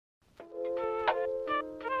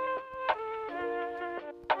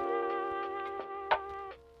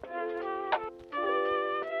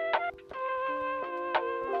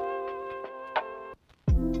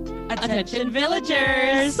Attention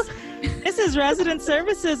villagers! This is Resident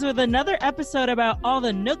Services with another episode about all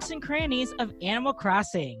the nooks and crannies of Animal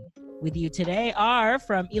Crossing. With you today are,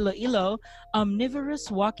 from Iloilo, Omnivorous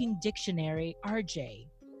Walking Dictionary, RJ.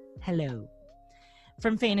 Hello.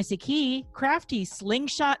 From Fantasy Key, crafty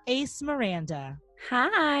slingshot ace Miranda.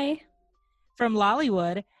 Hi. From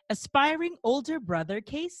Lollywood, aspiring older brother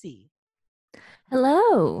Casey.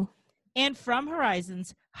 Hello. And from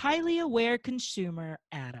Horizons, highly aware consumer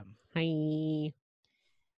Adam. Hi.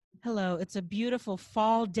 Hello, it's a beautiful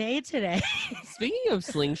fall day today. Speaking of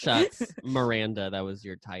slingshots, Miranda, that was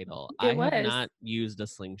your title. I have not used a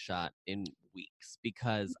slingshot in weeks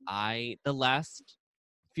because the last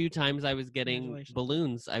few times I was getting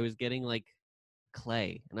balloons, I was getting like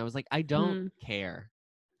clay. And I was like, I don't care.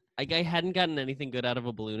 Like I hadn't gotten anything good out of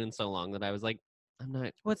a balloon in so long that I was like,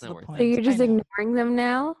 What's the point? So you're just ignoring them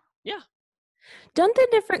now? Yeah. Don't the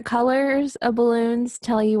different colors of balloons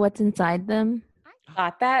tell you what's inside them? I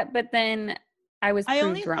thought that, but then I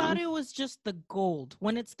only thought it was just the gold.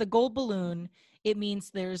 When it's the gold balloon, it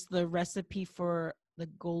means there's the recipe for the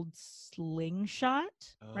gold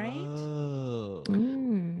slingshot, right? Oh.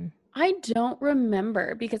 I don't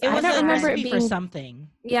remember because I don't remember it being for something.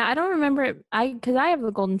 Yeah, I don't remember it. Because I have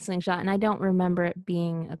the golden slingshot and I don't remember it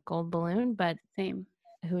being a gold balloon, but same.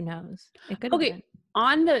 Who knows? It could have been.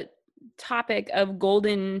 On the topic of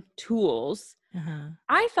golden tools,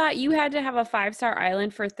 I thought you had to have a 5-star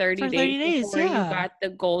island for 30 days before you got the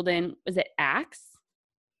golden, was it axe?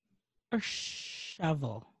 Or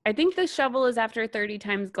shovel. I think the shovel is after 30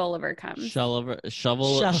 times Gulliver comes. Shoveler.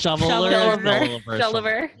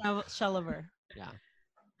 Yeah.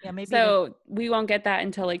 Yeah, maybe. So we won't get that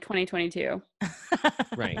until like 2022.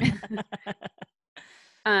 Right.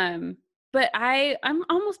 But I'm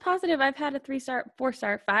almost positive I've had a 3-star,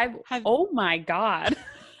 4-star, 5. Oh my God.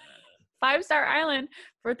 5-star island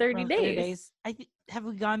for 30 days. Have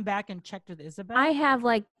we gone back and checked with Isabel? I have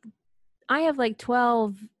like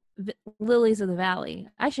 12 lilies of the valley.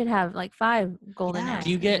 I should have like 5 golden axes.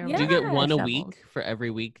 Do you get one a week for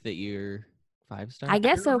every week that you're 5-star? I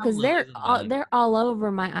guess so, because they're all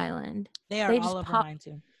over my island. They are all over mine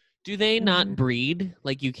too. Do they not breed?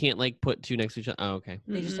 Like you can't like put 2 next to each other? Oh, okay.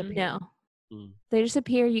 They just appear. No. They just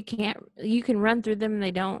appear. You can run through them and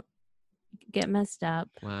they don't get messed up.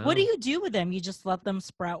 Wow. What do you do with them? You just let them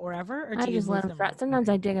sprout wherever? Or I just let them sprout. Sometimes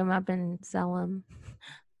I dig them up and sell them.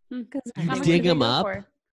 You dig them up?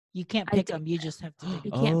 You can't pick them. You just have to dig them.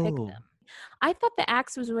 You can't pick them. I thought the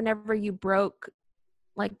axe was whenever you broke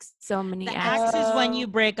like so many axes. The axe is when you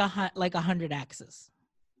break 100 axes.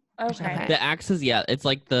 Okay. The axes, it's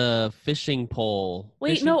like the fishing pole.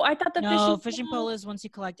 Wait, no, I thought the fishing pole is once you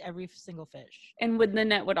collect every single fish. And the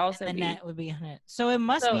net would also be. The net would be 100. So it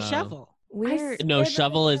must be shovel. Weird. No,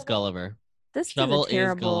 shovel is Gulliver. This shovel is a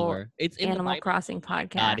terrible Gulliver. It's in Animal Crossing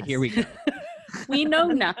podcast. God, here we go. We know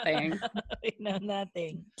nothing. We know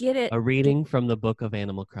nothing. Get it? A reading from the book of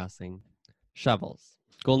Animal Crossing. Shovels.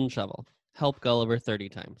 Golden shovel. Help Gulliver 30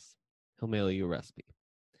 times. He'll mail you a recipe.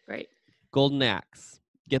 Great. Golden axe.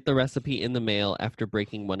 Get the recipe in the mail after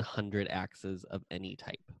breaking 100 axes of any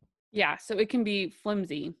type. Yeah, so it can be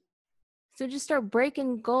flimsy. So just start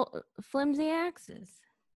breaking flimsy axes.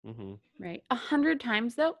 Mm-hmm. Right. 100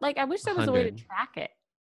 times though? Like I wish there was a way to track it.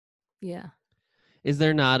 Yeah. Is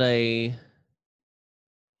there not a...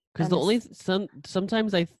 Because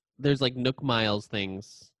sometimes there's like Nook Miles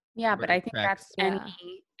things. Yeah, but I think that's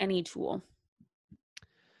any tool.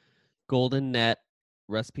 Golden net.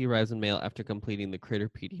 Recipe arrives in mail after completing the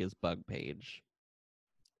Critterpedia's bug page.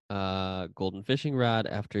 Golden fishing rod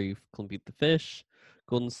after you complete the fish.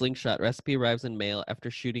 Golden slingshot. Recipe arrives in mail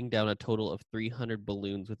after shooting down a total of 300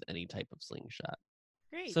 balloons with any type of slingshot.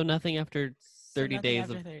 Great. So nothing after 30 days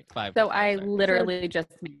of 5. So I literally just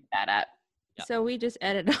made that up. Yep. So we just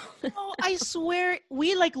edited all this. Oh, I swear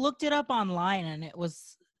we looked it up online and it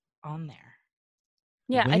was on there.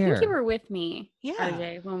 Yeah, Where? I think you were with me, yeah,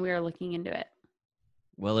 RJ, when we were looking into it.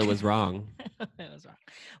 Well, it was wrong. It was wrong.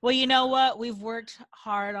 Well, you know what? We've worked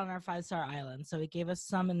hard on our 5-star island, so it gave us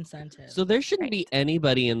some incentive. So there shouldn't be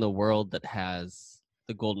anybody in the world that has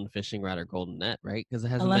the golden fishing rod or golden net, right? Because it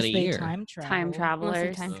hasn't been a year. Time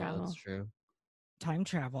travelers. That's true. Time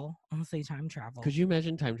travel. Honestly, time travel. Could you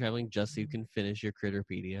imagine time traveling just so you can finish your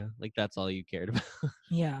Critterpedia? Like that's all you cared about.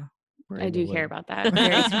 Yeah. I do care about that.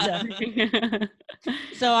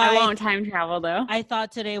 So I won't time travel though. I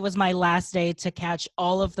thought today was my last day to catch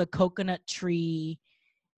all of the coconut tree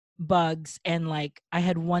bugs, and I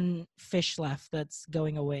had one fish left that's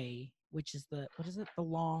going away, which is the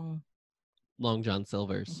long Long John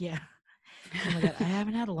Silver's. Yeah. Oh my god, I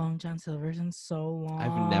haven't had a Long John Silver's in so long.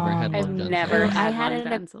 I've never had Long John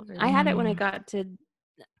Silver's. I had it when I got to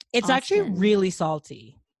It's Austin. actually really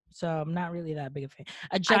salty. So I'm not really that big a fan.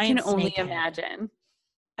 I can only imagine.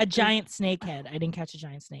 A giant snakehead. I didn't catch a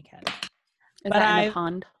giant snakehead. Is that in the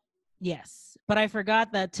pond? Yes. But I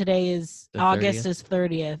forgot that today is August is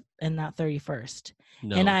 30th and not 31st.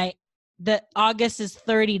 No. And August is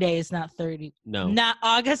 30 days, not 30. No. Not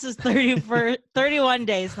August is 31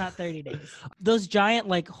 days, not 30 days. Those giant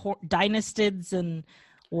like dynastids and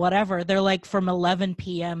whatever, they're like from 11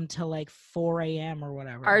 p.m. to like 4 a.m. or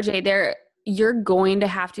whatever. RJ, you're going to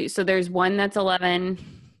have to. So there's one that's 11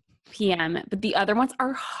 p.m., but the other ones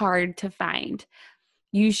are hard to find.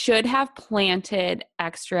 You should have planted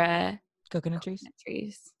extra coconut trees.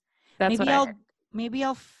 That's maybe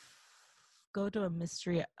I'll go to a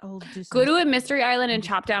mystery. Go to a mystery island and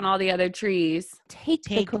chop down all the other trees. Take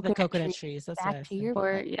the coconut trees. That's back to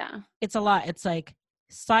your yeah. It's a lot. It's like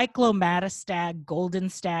cyclomata stag, golden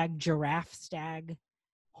stag, giraffe stag,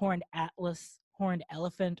 horned atlas, horned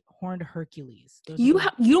elephant, horned Hercules. You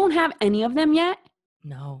don't have any of them yet?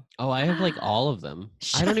 No. Oh, I have like all of them.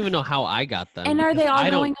 I don't even know how I got them. And are they all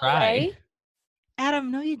going away?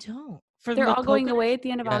 Adam, no, you don't. They're all going away at the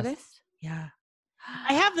end of August? Yeah.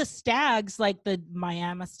 I have the stags, like the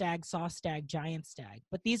Miami stag, saw stag, giant stag,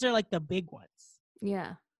 but these are like the big ones.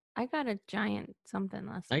 Yeah. I got a giant something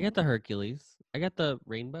last night. I got the Hercules. I got the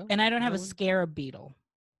rainbow. And I don't have a scarab beetle.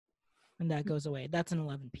 And that goes away. That's an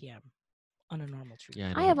 11 p.m. on a normal tree.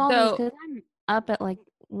 Yeah, I have all these because I'm up at like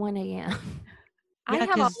 1 a.m. I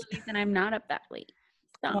have all of these and I'm not up that late.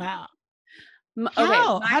 So. Wow.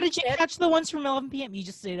 How did you catch the ones from 11 p.m.? You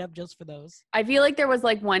just stayed up just for those? I feel like there was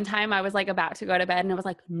like one time I was like about to go to bed and I was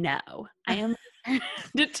like, no, I am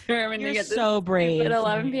determined to get this so brave at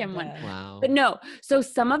 11 p.m. one. Wow. But no, so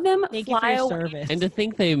some of them fly away. And to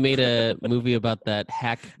think they made a movie about that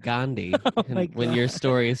hack Gandhi when your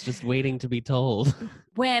story is just waiting to be told.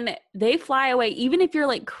 When they fly away, even if you're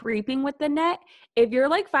like creeping with the net, if you're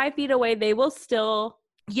like 5 feet away, they will still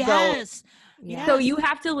go. Yes. So you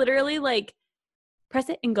have to literally like press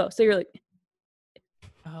it and go. So you're like,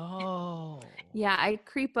 oh. Yeah, I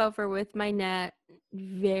creep over with my net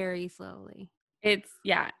very slowly.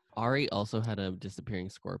 Ari also had a disappearing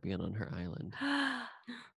scorpion on her island.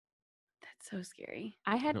 That's so scary.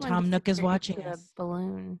 I had one. Tom Nook is watching a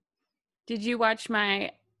balloon. Did you watch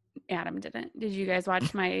Adam didn't. Did you guys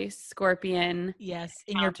watch my scorpion? Yes,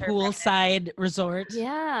 in your poolside resort.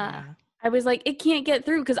 Yeah. I was like, it can't get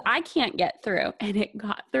through because I can't get through. And it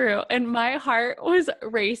got through. And my heart was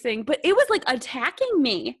racing. But it was like attacking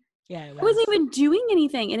me. Yeah, it was. I wasn't even doing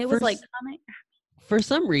anything. And it was like coming. For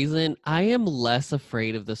some reason, I am less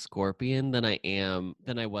afraid of the scorpion than I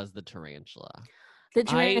was the tarantula. The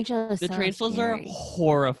tarantulas are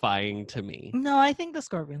horrifying to me. No, I think the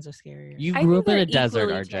scorpions are scarier. You grew up in a desert,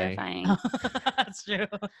 RJ. Terrifying. That's true.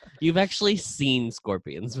 You've actually seen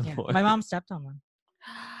scorpions before. Yeah. My mom stepped on one.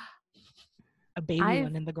 A baby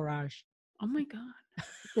one in the garage. Oh my God.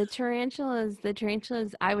 The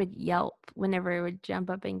tarantulas, I would yelp whenever it would jump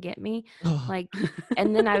up and get me. Like,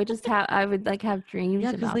 and then I would have dreams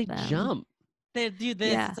about them. They jump. They do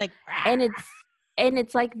this. Yeah. It's like, and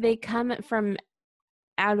it's like they come from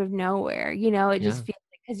out of nowhere, you know, it just feels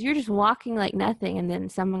like, because you're just walking like nothing and then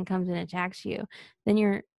someone comes and attacks you. Then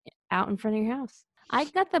you're out in front of your house. I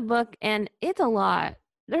got the book and it's a lot.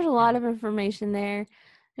 There's a lot of information there.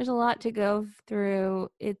 There's a lot to go through.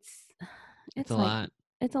 It's a lot.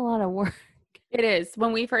 It's a lot of work. It is.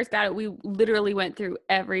 When we first got it, we literally went through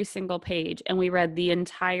every single page and we read the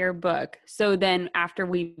entire book. So then after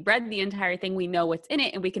we read the entire thing, we know what's in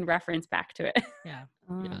it and we can reference back to it. Yeah.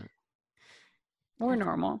 More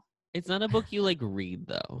normal. It's not a book you like read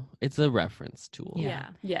though. It's a reference tool. Yeah.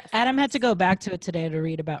 Yes. Adam had to go back to it today to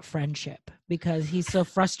read about friendship because he's so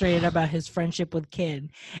frustrated about his friendship with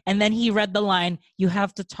Kid. And then he read the line, "You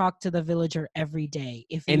have to talk to the villager every day.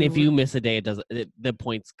 If you miss a day, the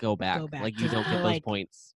points go back. Like you don't get those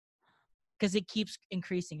points because it keeps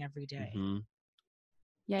increasing every day." Mm-hmm.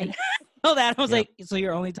 Yeah. Oh, that I was like, so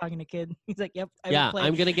you're only talking to Kid? He's like, "Yep."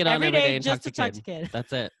 I'm gonna get on every day and just talk to Kid.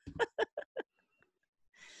 That's it.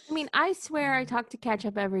 I mean, I swear I talk to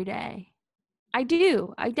Ketchup every day. I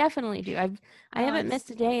do. I definitely do. I haven't missed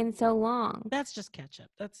a day in so long. That's just Ketchup.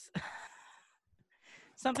 That's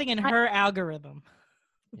something in her algorithm.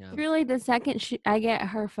 Yeah. Really, the second I get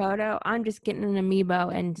her photo, I'm just getting an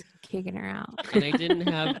amiibo and kicking her out.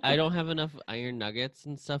 And I don't have enough iron nuggets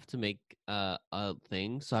and stuff to make a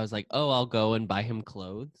thing. So I was like, I'll go and buy him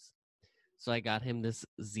clothes. So I got him this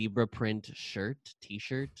zebra print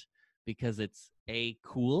t-shirt because it's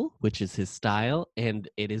cool, which is his style, and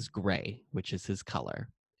it is gray, which is his color.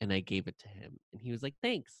 And I gave it to him, and he was like,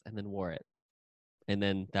 "Thanks," and then wore it. And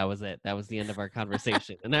then that was it. That was the end of our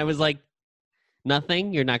conversation. And I was like,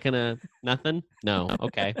 "Nothing? You're not gonna nothing? No,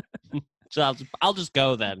 okay." So I'll just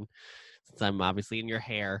go then, since I'm obviously in your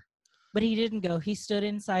hair. But he didn't go. He stood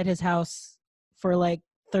inside his house for like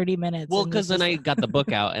 30 minutes. Well, because then I got the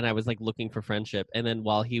book out and I was like looking for friendship. And then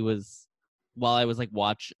while I was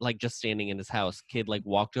like just standing in his house, kid like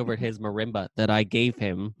walked over to his marimba that I gave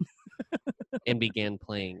him and began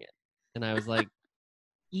playing it. And I was like,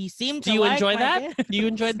 "You seem to do you enjoy that? Do you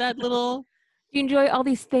enjoy that little? Do you enjoy all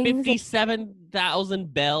these things?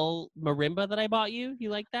 57,000 bell marimba that I bought you? You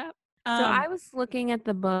like that?" So I was looking at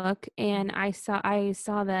the book and I saw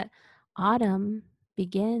that autumn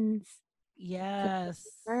begins. Yes.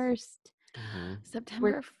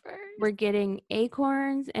 September 1st. We're getting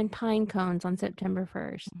acorns and pine cones on September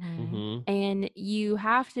 1st. And you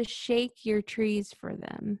have to shake your trees for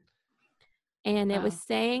them. And it was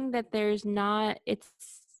saying that there's not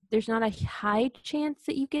a high chance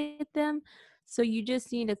that you get them. So you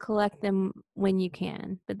just need to collect them when you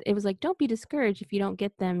can. But it was like, don't be discouraged if you don't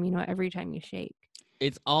get them, every time you shake.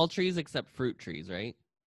 It's all trees except fruit trees, right?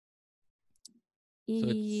 So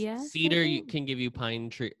yes. Cedar can give you pine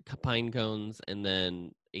cones, and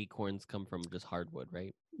then acorns come from just hardwood,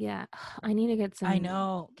 right? Yeah, I need to get some. I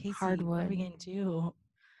know, Casey, hardwood again too.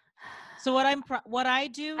 So what I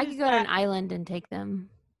do, I could go to an island and take them.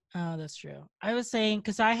 Oh, that's true. I was saying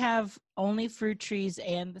because I have only fruit trees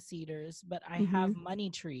and the cedars, but I have money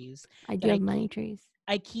trees. I do have money trees.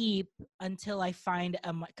 I keep until I find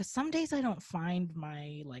because some days I don't find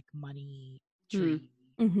my like money tree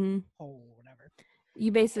hole or whatever.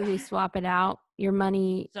 You basically swap it out, your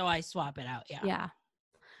money. So I swap it out. Yeah. Yeah.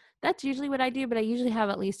 That's usually what I do, but I usually have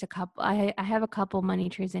at least a couple. I have a couple money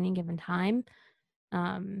trees any given time.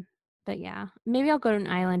 But yeah, maybe I'll go to an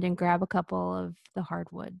island and grab a couple of the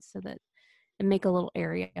hardwoods and make a little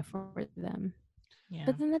area for them. Yeah.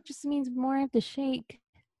 But then that just means more I have to shake.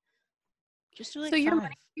 Just do like so 5. Your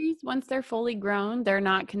money trees, once they're fully grown, they're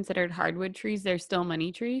not considered hardwood trees. They're still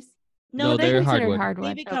money trees. No, they're hardwood.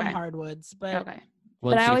 They become hardwoods, but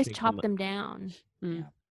but I always chop them down. Yeah.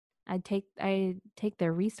 I take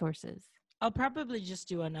their resources. I'll probably just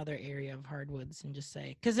do another area of hardwoods and just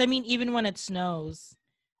say, because I mean, even when it snows,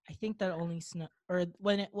 I think that only snow or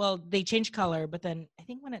when they change color, but then I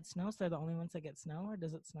think when it snows, they're the only ones that get snow, or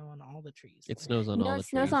does it snow on all the trees? It snows on all the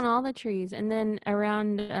trees. No, it snows on all the trees. And then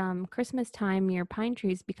around Christmas time, your pine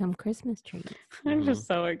trees become Christmas trees. I'm just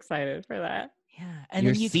so excited for that. Yeah. And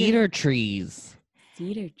your cedar trees.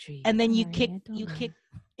 Cedar trees. And then you kick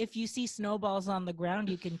if you see snowballs on the ground,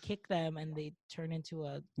 you can kick them and they turn into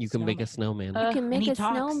a You can make a snowman. You can make a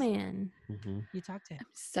snowman. You talk to him. I'm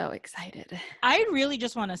so excited. I really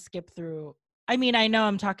just want to skip through. I mean, I know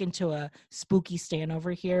I'm talking to a spooky Stan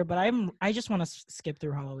over here, but I just want to skip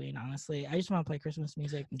through Halloween, honestly. I just want to play Christmas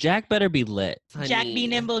music. Jack better be lit. Honey. Jack be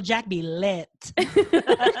nimble, Jack be lit.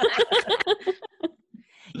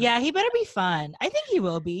 Yeah, he better be fun. I think he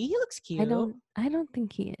will be. He looks cute. I don't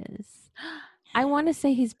think he is. I want to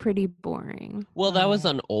say he's pretty boring. Well, that was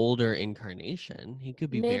an older incarnation. He could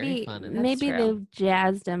be very fun. Maybe they've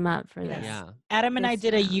jazzed him up for this. Yeah. Adam and I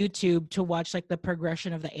did a YouTube to watch like the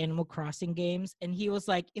progression of the Animal Crossing games, and he was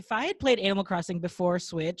like, "If I had played Animal Crossing before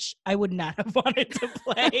Switch, I would not have wanted to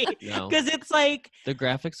play because it's like the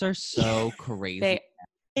graphics are so crazy.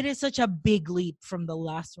 It is such a big leap from the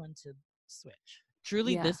last one to Switch.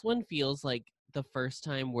 Truly, this one feels like the first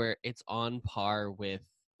time where it's on par with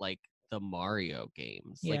like the Mario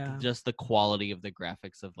games. Like just the quality of the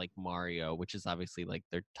graphics of like Mario, which is obviously like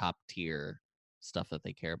their top tier stuff that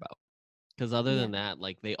they care about. Because other than that,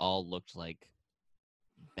 like they all looked like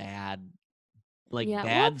bad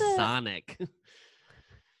Sonic.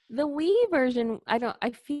 The Wii version,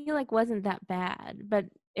 I feel like wasn't that bad, but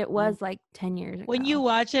it was like 10 years ago. When you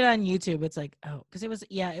watch it on YouTube, it's like, oh, because it was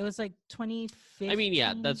like 2015. I mean,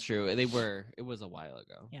 yeah, that's true. It was a while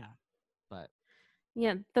ago. Yeah. But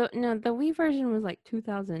yeah, the Wii version was like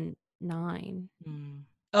 2009.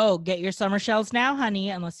 Oh, get your summer shells now,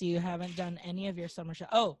 honey, unless you haven't done any of your summer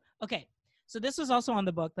shells. Oh, okay. So this was also on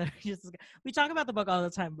the book that we talk about the book all the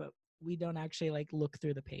time, but we don't actually like look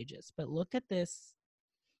through the pages. But look at this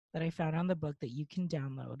that I found on the book that you can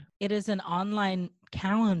download. It is an online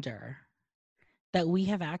calendar that we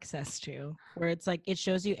have access to, where it's like it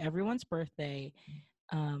shows you everyone's birthday.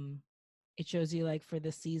 It shows you like for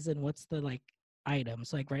the season what's the like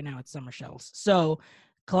items. Like right now it's summer shells. So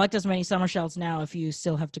collect as many summer shells now if you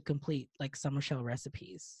still have to complete like summer shell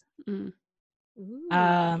recipes.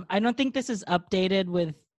 I don't think this is updated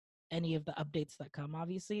with any of the updates that come.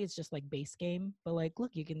 Obviously, it's just like base game. But like,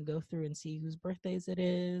 look, you can go through and see whose birthdays it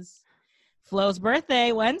is. Flo's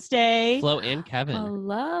birthday Wednesday. Flo and Kevin.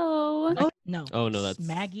 Hello. No. Oh no, that's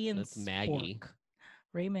Maggie and that's Maggie. Spork.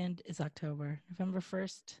 Raymond is October. November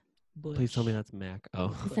 1st. Butch. Please tell me that's Mac.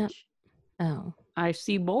 Oh. Is that? Oh. I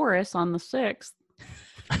see Boris on the 6th.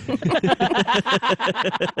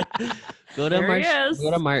 Go to March.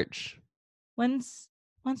 Go to March. When's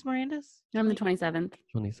Miranda's? I'm the 27th.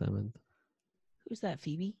 27th. Who's that?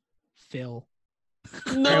 Phoebe? Phil.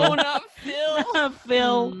 No, not Phil. Not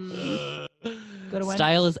Phil. Go to when?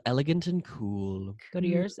 Style is elegant and cool. Go to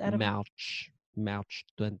yours, Adam. March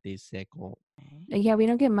 22nd. Yeah, we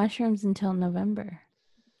don't get mushrooms until November.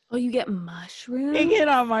 Oh, you get mushrooms? They get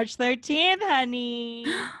on March 13th, honey.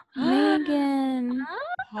 Megan.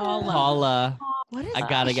 Paula. What is I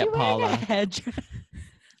gotta get Paula. What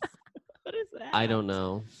is that? I don't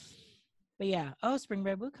know. But yeah. Oh, Spring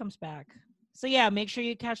Red Blue comes back. So yeah, make sure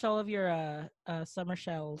you catch all of your summer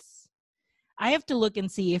shells. I have to look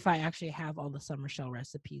and see if I actually have all the summer shell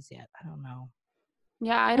recipes yet. I don't know.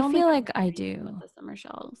 Yeah, I don't feel like I do. With the summer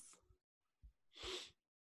shells.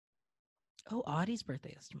 Oh, Audie's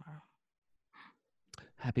birthday is tomorrow.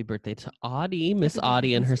 Happy birthday to Audie, Miss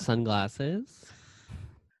Audie and her sunglasses.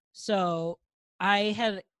 So I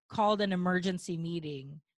had called an emergency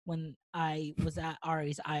meeting when I was at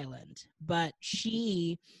Ari's Island, but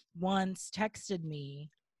she once texted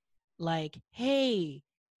me like, hey,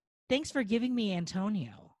 thanks for giving me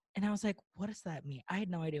Antonio. And I was like, what does that mean? I had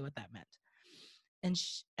no idea what that meant. And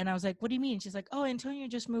I was like, what do you mean? She's like, oh, Antonio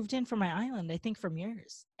just moved in from my island, I think from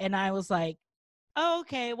yours. And I was like, oh,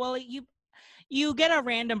 okay, well, you get a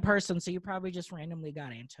random person, so you probably just randomly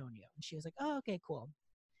got Antonio. And she was like, oh, okay, cool.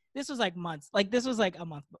 This was like months. Like, this was like a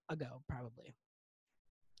month ago, probably.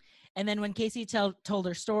 And then when Casey told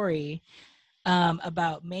her story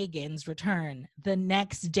about Megan's return, the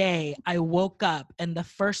next day I woke up and the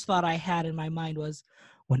first thought I had in my mind was,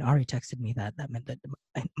 when Ari texted me that meant that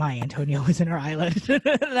my Antonio was in her island.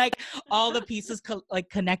 Like all the pieces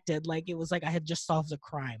connected. Like it was like I had just solved a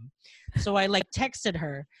crime. So I like texted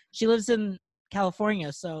her. She lives in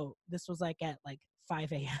California, so this was like at like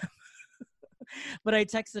 5 a.m. But I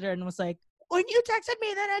texted her and was like, when you texted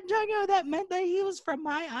me that Antonio, that meant that he was from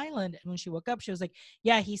my island. And when she woke up, she was like,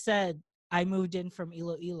 yeah, he said I moved in from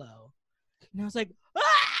Iloilo. And I was like,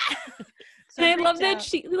 ah! So and I love that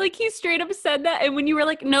he straight up said that. And when you were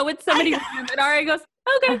like, no, it's somebody, and Ari goes,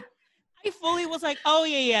 okay. I fully was like, oh,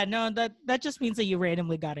 yeah, no, that just means that you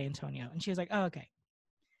randomly got Antonio. And she was like, oh, okay.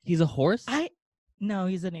 He's a horse? No,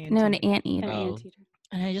 he's an anteater. No, an anteater. Oh.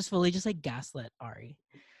 And I just fully just like gaslit Ari.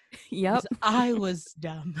 Yep. I was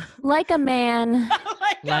dumb. Like a man.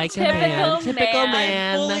 like a man. Typical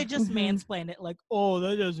man. I fully just mansplained it like, oh,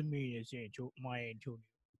 that doesn't mean it's my Antonio.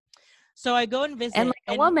 So I go and visit. And like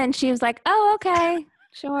a woman, she was like, oh, okay,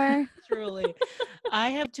 sure. Truly. I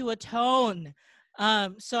have to atone.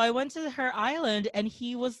 So I went to her island and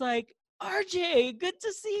he was like, RJ, good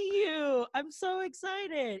to see you. I'm so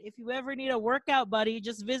excited. If you ever need a workout buddy,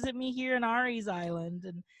 just visit me here in Ari's island.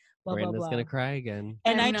 And blah, Brenda's blah, blah. gonna cry again.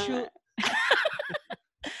 And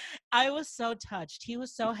I was so touched. He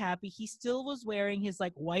was so happy. He still was wearing his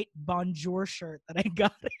like white Bonjour shirt that I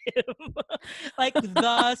got him. Like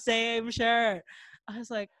the same shirt. I was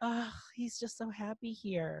like, oh, he's just so happy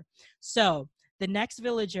here. So the next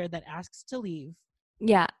villager that asks to leave.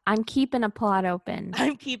 Yeah, I'm keeping a plot open.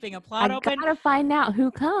 I'm keeping a plot open. I gotta find out who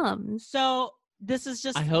comes. So this is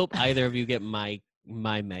just. I hope either of you get my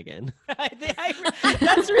Megan.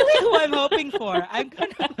 That's really who I'm hoping for.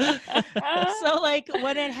 So like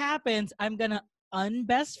when it happens, I'm gonna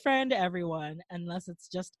unbest friend everyone unless it's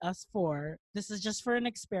just us four. This is just for an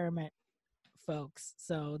experiment, folks.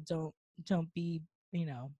 So don't be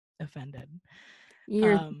offended.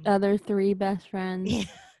 Your other three best friends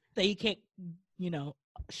that you can't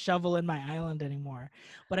shovel in my island anymore.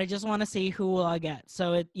 But I just want to see who will I get.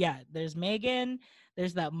 So there's Megan.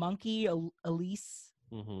 There's that monkey, Elise.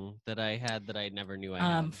 Mm-hmm. That I had that I never knew I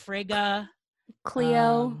had. Frigga.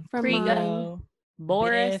 Cleo from Cleo,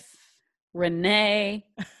 Boris. Biff. Renee.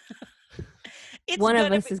 One of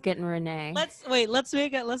us is getting Renee. Let's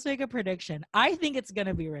make a prediction. I think it's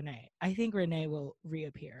gonna be Renee. I think Renee will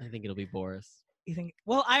reappear. I think it'll be Boris. You think?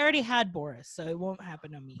 Well, I already had Boris, so it won't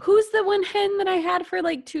happen to me. Who's the one hen that I had for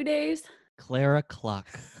like 2 days? Clara Cluck.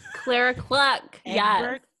 Clara Cluck.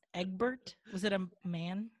 Yes. Egbert? Was it a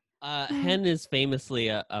man? Hen is famously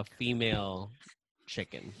a female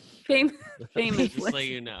chicken. Famous. Just so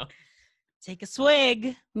you know. Take a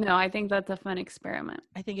swig. No, I think that's a fun experiment.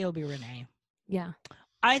 I think it'll be Renee. Yeah.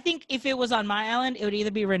 I think if it was on my island, it would either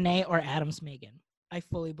be Renee or Adam's Megan. I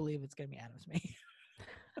fully believe it's gonna be Adam's May.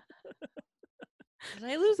 Did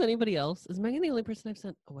I lose anybody else? Is Megan the only person I've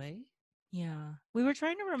sent away? Yeah, we were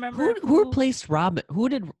trying to remember who replaced Robin. Who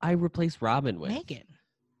did I replace Robin with? Megan.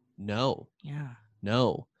 No. Yeah.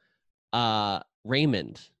 No.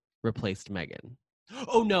 Raymond replaced Megan.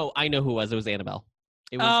 Oh no, I know who it was. It was Annabelle.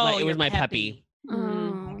 It was my Peppy. Oh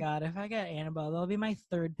my God, if I get Annabelle, that'll be my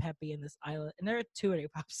third Peppy in this island. And there are 2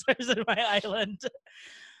 pop stars in my island.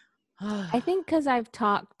 I think because I've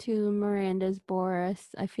talked to Miranda's Boris,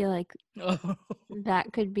 I feel like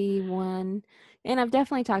that could be one. And I've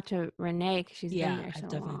definitely talked to Renee because she's been there so I've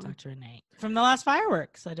definitely long. talked to Renee. From the last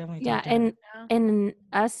fireworks, I definitely talked to her. And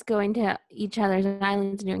us going to each other's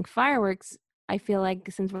islands and doing fireworks, I feel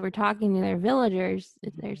like since we're talking to their villagers,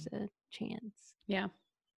 there's a chance. Yeah.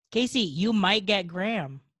 Casey, you might get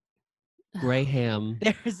Graham. Graham.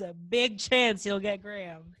 There's a big chance you'll get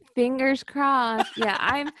Graham. Fingers crossed. Yeah,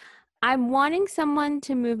 I'm wanting someone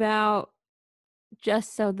to move out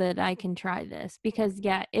just so that I can try this. Because,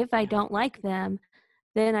 if I don't like them,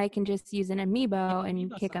 then I can just use an amiibo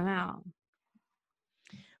and kick them out.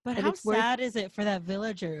 But how sad is it for that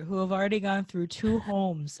villager who have already gone through 2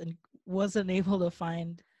 homes and wasn't able to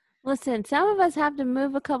find... Listen, some of us have to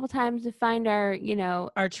move a couple times to find our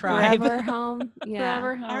tribe. Forever home. Yeah.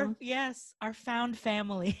 Forever home. Our found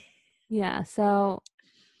family. Yeah, so...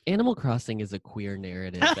 Animal Crossing is a queer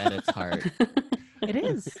narrative at its heart. It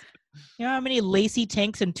is. You know how many lacy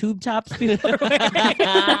tanks and tube tops people are wearing?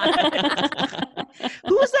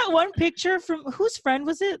 Who was that one picture from? Whose friend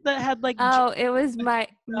was it that had like? Oh, it was my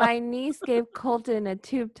niece gave Colton a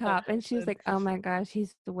tube top, and she was like, "Oh my gosh,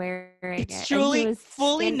 he's wearing it." It's truly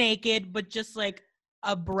fully naked, but just like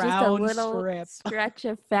a brown just a little strip, stretch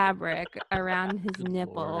of fabric around his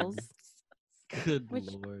nipples. Good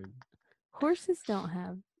Lord. Horses don't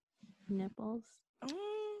have nipples.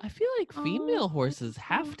 I feel like female horses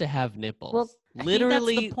have to have nipples. Well,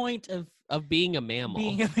 literally, that's the point of being a mammal.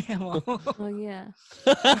 Being a mammal. Oh yeah.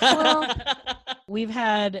 Well, we've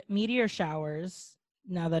had meteor showers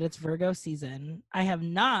now that it's Virgo season. I have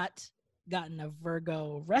not gotten a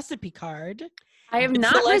Virgo recipe card. I have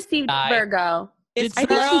not received Virgo. Did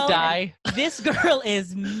Celeste die? This girl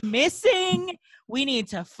is missing. We need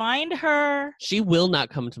to find her. She will not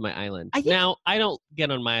come to my island. Now, I don't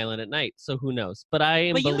get on my island at night, so who knows? But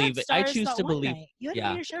I believe it. I choose to believe. You had a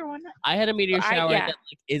meteor shower one night? I had a meteor shower that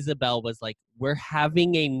like Isabel was like, we're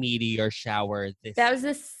having a meteor shower this That was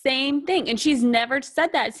the same thing. And she's never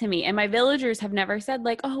said that to me. And my villagers have never said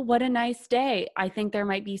like, oh, what a nice day. I think there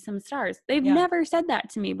might be some stars. They've never said that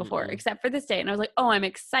to me before, except for this day. And I was like, oh, I'm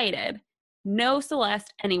excited. No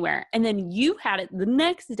Celeste anywhere. And then you had it the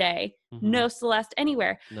next day. No Celeste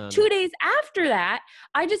anywhere. None. 2 days after that,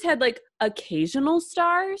 I just had like occasional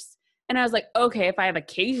stars. And I was like, okay, if I have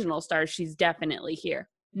occasional stars, she's definitely here.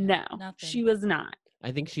 No, she was not.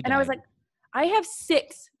 I think she died. And I was like, I have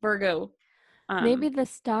 6 Virgo. Maybe the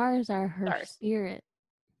stars are her spirit.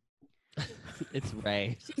 It's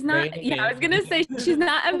Ray. She's not. Ray I was going to say she's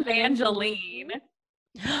not Evangeline.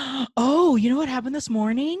 Oh, you know what happened this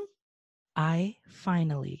morning? I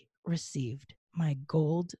finally received my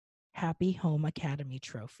gold Happy Home Academy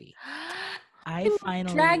trophy.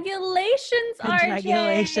 Congratulations,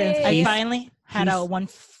 Congratulations. RJ. I finally had a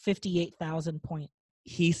 158,000 point.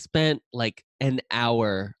 He spent like an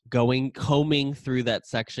hour combing through that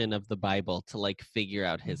section of the Bible to like figure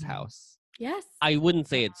out his house. Yes. I wouldn't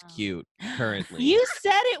say it's cute currently. You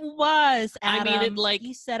said it was, Adam. I mean, it like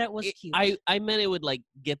you said it was cute. I meant it would like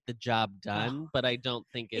get the job done, but I don't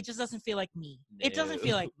think it just doesn't feel like me. No. It doesn't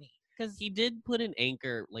feel like me because he did put an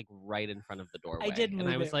anchor like right in front of the doorway. I did move and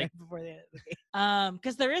I was like, right before the end of the game.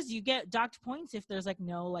 Because you get docked points if there's like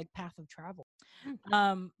no like path of travel.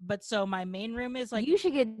 But so my main room is like you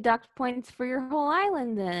should get docked points for your whole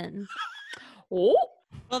island then. Oh.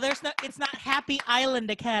 Well, it's not Happy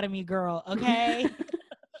Island Academy, girl, okay?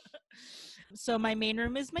 So my main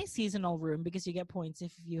room is my seasonal room because you get points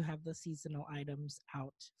if you have the seasonal items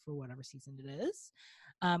out for whatever season it is.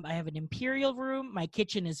 I have an imperial room. My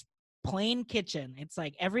kitchen is plain kitchen. It's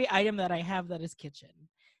like every item that I have that is kitchen.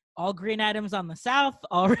 All green items on the south,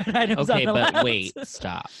 all red items on the left. Okay, but wait,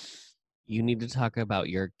 stop. You need to talk about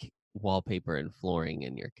your wallpaper and flooring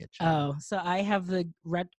in your kitchen. Oh, so I have the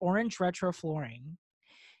orange retro flooring.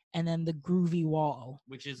 And then the groovy wall.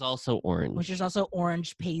 Which is also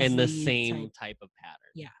orange. Paisley. And the same type of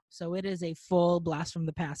pattern. Yeah. So it is a full blast from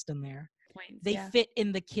the past in there. They fit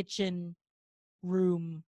in the kitchen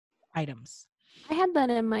room items. I had that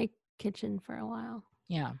in my kitchen for a while.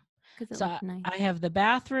 Yeah. Because so looked nice. I have the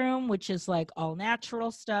bathroom, which is like all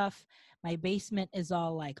natural stuff. My basement is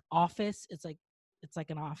all like office. It's like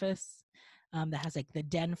an office. that has like the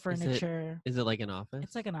den furniture. Is it like an office?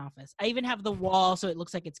 It's like an office. I even have the wall so it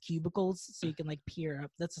looks like it's cubicles so you can like peer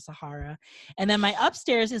up. That's a Sahara. And then my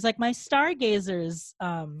upstairs is like my stargazers,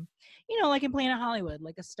 like in Planet Hollywood,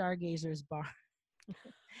 like a stargazers bar.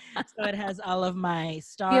 So it has all of my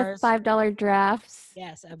stars. You have $5 drafts.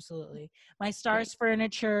 Yes, absolutely. My stars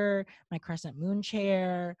furniture, my crescent moon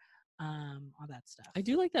chair, all that stuff. I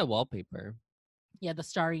do like that wallpaper. Yeah, the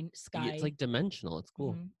starry sky. It's like dimensional. It's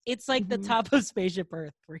cool. Mm-hmm. It's like the top of Spaceship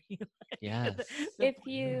Earth for you. Yes. If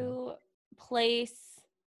you place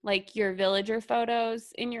like your villager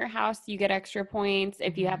photos in your house, you get extra points.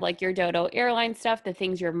 If you have like your Dodo airline stuff, the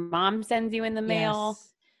things your mom sends you in the mail,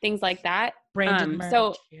 things like that. Branded merch.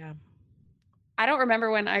 So I don't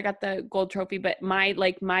remember when I got the gold trophy, but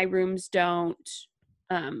my rooms don't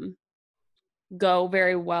go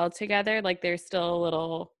very well together. Like they're still a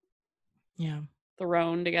little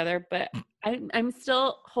thrown together, but I'm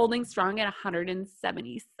still holding strong at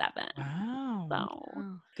 177. Wow.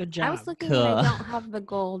 So good job. I was looking and I don't have the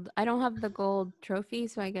gold. I don't have the gold trophy,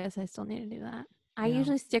 so I guess I still need to do that. I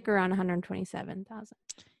usually stick around 127,000.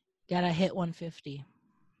 Gotta hit 150.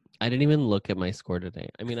 I didn't even look at my score today.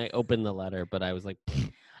 I mean, I opened the letter, but I was like,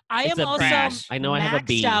 I am also I know I have a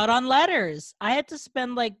B. maxed out on letters. I had to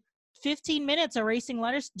spend like 15 minutes erasing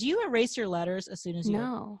letters. Do you erase your letters as soon as you?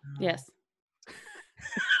 No. Yes.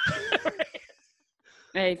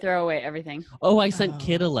 I throw away everything. Oh, I sent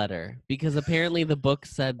Kid a letter because apparently the book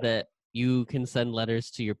said that you can send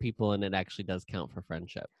letters to your people and it actually does count for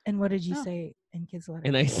friendship. And what did you say in Kid's letter?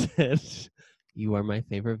 And I said, "You are my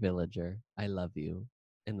favorite villager. I love you."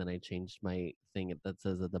 And then I changed my thing that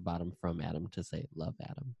says at the bottom from Adam to say, "Love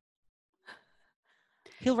Adam."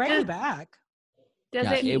 He'll write you back.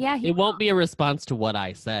 It won't be a response to what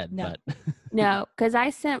I said, No. but No, because I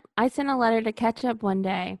sent a letter to catch up one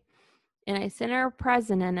day, and I sent her a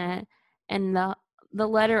present in it, and the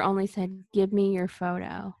letter only said, "Give me your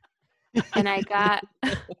photo." And I got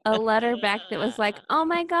a letter back that was like, "Oh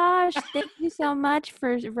my gosh, thank you so much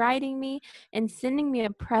for writing me and sending me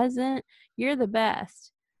a present. You're the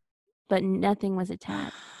best." But nothing was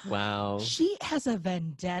attached. wow. She has a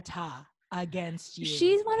vendetta against you.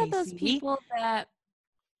 She's one of those Casey. people that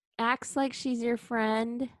acts like she's your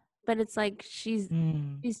friend, but it's like she's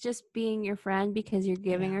just being your friend because you're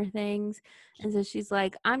giving her things. And so she's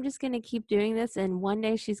like, I'm just going to keep doing this. And one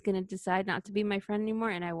day she's going to decide not to be my friend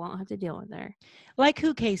anymore and I won't have to deal with her. Like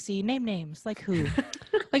who, Casey? Name names. Like who?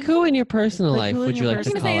 Like who in your personal life who in would you your like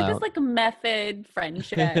to personal call Is out? this like a method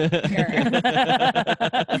friendship?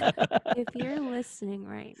 If you're listening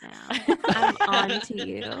right now, I'm on to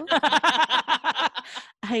you.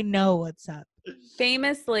 I know what's up.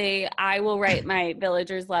 Famously, I will write my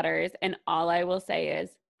villagers letters and all I will say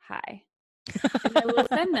is hi. And I will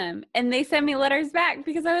send them. And they send me letters back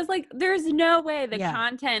because I was like, there's no way the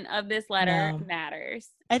content of this letter matters.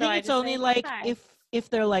 I think it's only like hi. if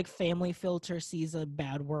their like family filter sees a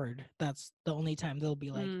bad word. That's the only time they'll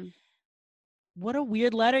be like, what a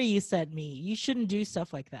weird letter you sent me. You shouldn't do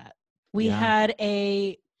stuff like that. We had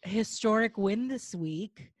a historic win this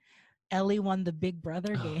week. Ellie won the Big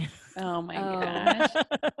Brother game. Oh my gosh.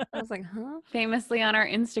 I was like, huh? Famously on our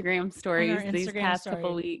Instagram stories these past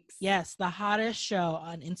couple weeks. Yes, the hottest show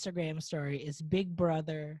on Instagram story is Big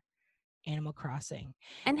Brother Animal Crossing.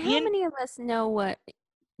 And how many of us know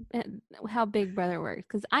how Big Brother works?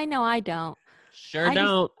 Because I know I don't. Sure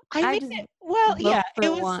don't. I think it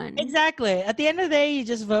was one. Exactly. At the end of the day, you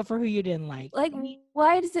just vote for who you didn't like. Like,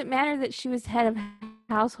 why does it matter that she was head of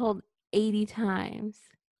household 80 times?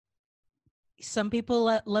 Some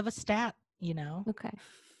people love a stat, you know. Okay.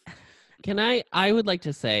 I would like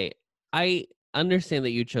to say, I understand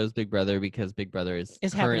that you chose Big Brother because Big Brother is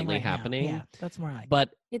currently happening. Yeah, that's more like.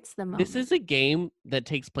 But it's the moment. This is a game that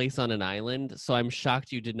takes place on an island, so I'm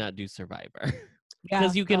shocked you did not do Survivor.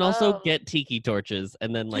 Because you can also get tiki torches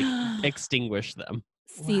and then like extinguish them.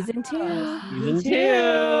 Season 2. Season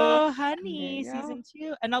 2, honey. Season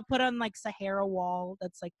 2. And I'll put on like Sahara wall.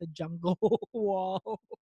 That's like the jungle wall.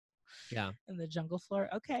 Yeah. And the jungle floor.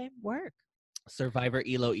 Okay, work. Survivor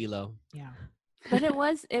Ilo. Yeah. But it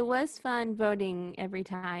was fun voting every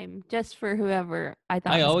time, just for whoever I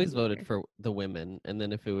thought. I always voted for the women, and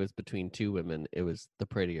then if it was between two women, it was the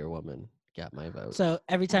prettier woman got my vote. So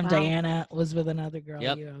every time Diana was with another girl,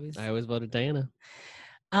 I always voted Diana.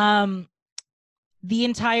 The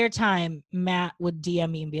entire time Matt would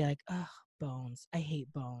DM me and be like, "Oh, Bones. I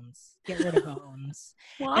hate Bones. Get rid of Bones."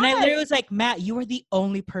 Why? And I literally was like, "Matt, you are the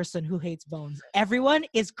only person who hates Bones. Everyone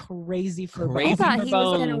is crazy for Bones." I thought he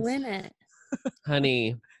was gonna win it.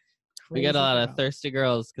 Honey, we got a lot of thirsty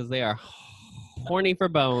girls because they are Horny for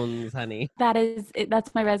bones, honey.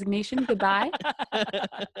 That's my resignation. Goodbye.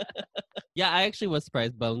 Yeah, I actually was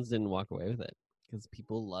surprised Bones didn't walk away with it because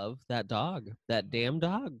people love that dog, that damn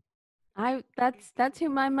dog. That's who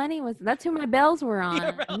my money was. That's who my bells were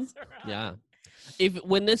on. Yeah.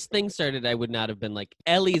 When this thing started, I would not have been like,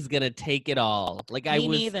 Ellie's gonna take it all. Like I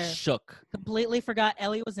was shook. Completely forgot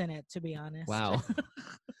Ellie was in it, to be honest. Wow.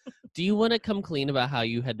 Do you want to come clean about how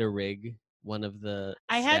you had to rig one of the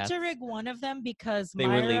I had to rig one of them because they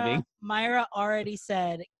were leaving. Myra already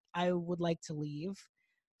said I would like to leave.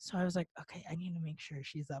 So I was like, okay, I need to make sure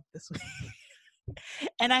she's up this week.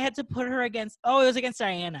 And I had to put her against, it was against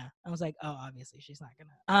Diana. I was like, oh, obviously she's not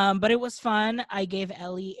gonna. But it was fun. I gave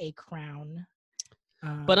Ellie a crown.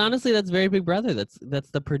 But honestly, that's very Big Brother. That's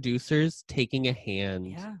the producers taking a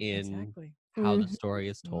hand in how the story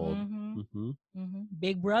is told.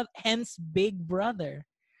 Big Brother, hence Big Brother.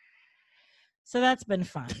 So that's been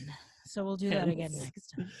fun. So we'll do that again next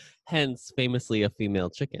time. Hence, famously, a female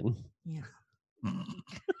chicken. Yeah.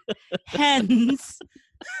 Hence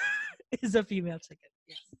is a female chicken.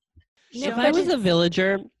 Yes. If I was a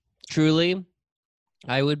villager, truly,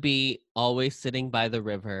 I would be always sitting by the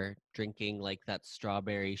river drinking like that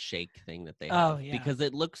strawberry shake thing that they have. Because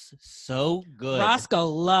it looks so good. Roscoe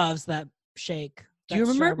loves that shake. Do you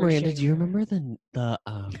remember, Miranda? Do you remember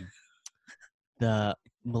the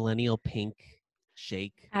millennial pink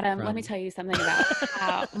shake? Adam, let me tell you something about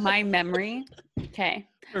how my memory. Okay.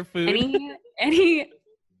 For food. Any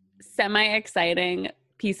semi-exciting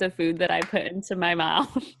piece of food that I put into my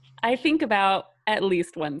mouth, I think about at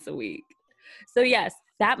least once a week. So yes,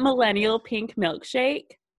 that millennial pink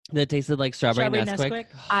milkshake that tasted like strawberry Nesquik.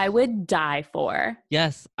 I would die for.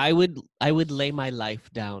 Yes, I would lay my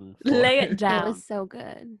life down. Lay it down. That was so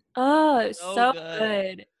good. Oh, so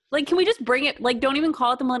good. Like, can we just bring it? Like, don't even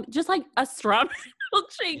call it the millennial. Just like a strawberry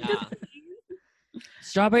milkshake. Yeah.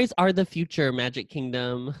 Strawberries are the future, Magic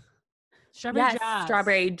Kingdom. Strawberry dress.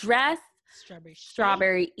 Strawberry dress.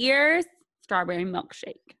 Strawberry ears. Strawberry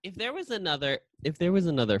milkshake. If there was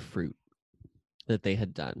another fruit that they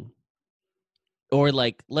had done, or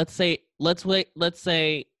like let's say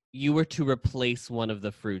you were to replace one of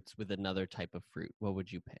the fruits with another type of fruit, what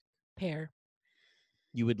would you pick? Pear.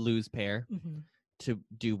 You would lose pear to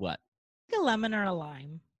do what? Like a lemon or a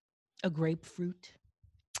lime, a grapefruit.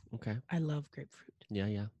 Okay. I love grapefruit.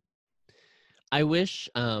 Yeah. I wish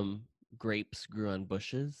grapes grew on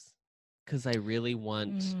bushes. Because I really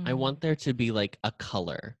want there to be like a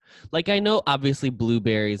color. Like I know obviously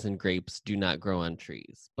blueberries and grapes do not grow on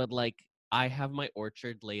trees, but like I have my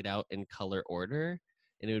orchard laid out in color order,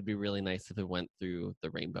 and it would be really nice if it went through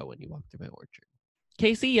the rainbow when you walk through my orchard.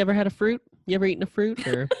 Casey, you ever had a fruit? You ever eaten a fruit?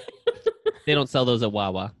 Or they don't sell those at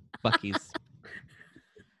Wawa, Buc-ee's.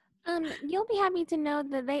 You'll be happy to know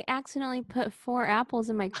that they accidentally put 4 apples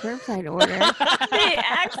in my curbside order. They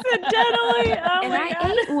accidentally, and I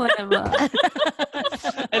ate one of them.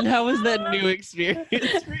 And how was that new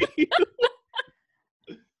experience for you?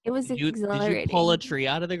 It was exhilarating. Did you pull a tree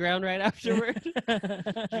out of the ground right afterward?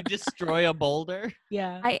 Did you destroy a boulder?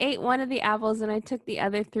 Yeah. I ate one of the apples and I took the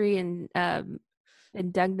other 3 and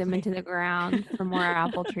dug them into the ground for more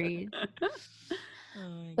apple trees.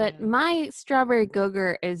 But my strawberry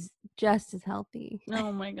Go-Gurt is just as healthy.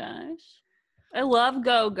 Oh my gosh. I love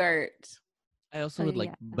Go-Gurt. I also would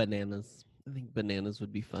like bananas. I think bananas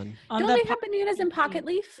would be fun. Don't they have bananas in Pocket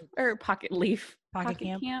Leaf? Or Pocket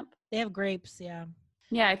Camp? They have grapes, yeah.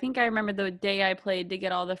 Yeah, I think I remember the day I played to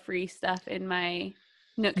get all the free stuff in my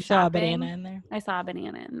Nook shopping. Saw a banana in there. I saw a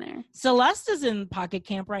banana in there. Celeste is in Pocket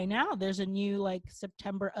Camp right now. There's a new like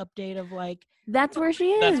September update of like. That's where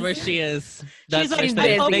she is. That's where she is. That's like,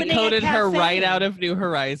 they coded her right out of New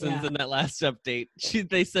Horizons in that last update.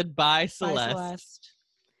 They said bye Celeste.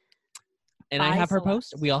 And bye, I have her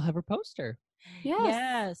poster. We all have her poster.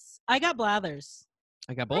 Yes. I got Blathers.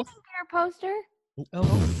 I got both. I can get her poster.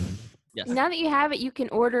 Oh. Yes. Now that you have it, you can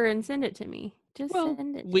order and send it to me. Just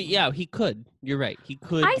send it. Yeah, he could. You're right. He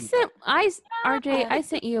could. RJ, I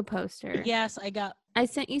sent you a poster. Yes, I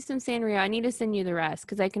sent you some Sanrio. I need to send you the rest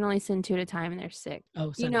because I can only send 2 at a time and they're sick.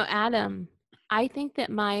 Oh, Adam, I think that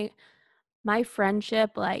my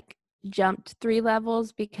friendship like jumped 3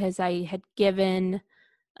 levels because I had given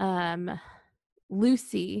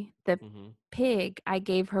Lucy, the pig, I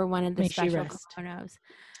gave her one of the special kimonos.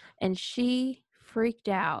 And she freaked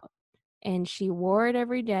out and she wore it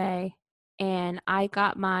every day. And I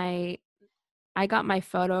got my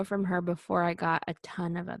photo from her before I got a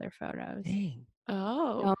ton of other photos. Dang.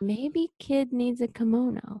 Oh. So maybe kid needs a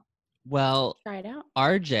kimono. Well, try it out.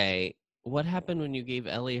 RJ, what happened when you gave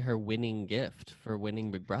Ellie her winning gift for winning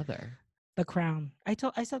Big Brother? The Crown. I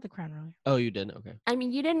said The Crown earlier. Oh, you did? Okay. I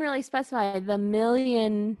mean, you didn't really specify the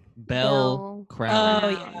Million Bell Crown. Oh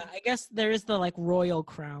yeah, I guess there is the like royal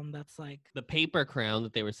crown that's like the paper crown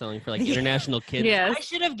that they were selling for like international kids. Yes. I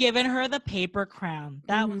should have given her the paper crown.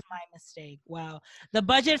 That was my mistake. Wow. The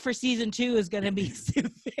budget for season 2 is going to be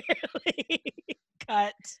severely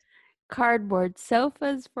cut. Cardboard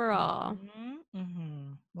sofas for all.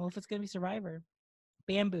 Well, if it's going to be Survivor,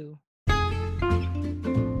 bamboo.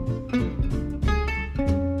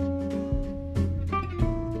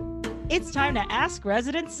 It's time to ask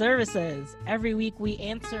Resident Services. Every week we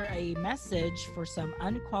answer a message for some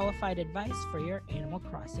unqualified advice for your Animal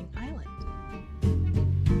Crossing island.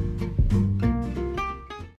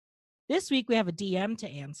 This week we have a DM to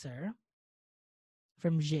answer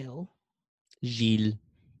from Gilles. Gilles.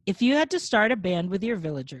 If you had to start a band with your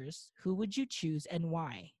villagers, who would you choose and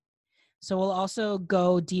why? So we'll also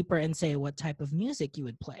go deeper and say what type of music you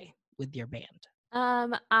would play with your band.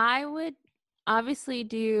 I would obviously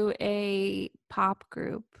do a pop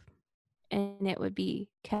group, and it would be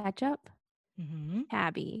Ketchup,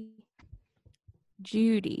 Tabby,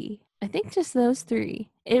 Judy. I think just those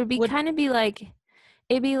 3. It would be it'd be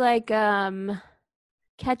like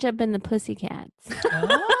Ketchup and the Pussycats.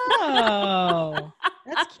 Oh,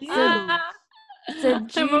 that's cute. So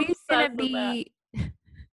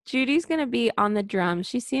Judy's gonna be on the drums.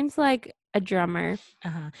 She seems like a drummer.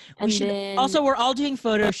 And also, we're all doing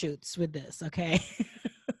photo shoots with this, okay?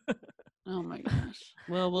 Oh my gosh.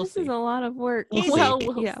 Well, we'll see. This is a lot of work.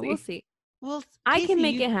 We'll see. Well, I can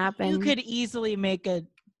make it happen. You could easily make a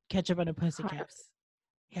Ketchup and a Pussycats.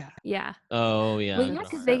 Yeah. Oh yeah. Well, yeah,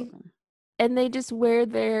 because they just wear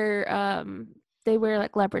their they wear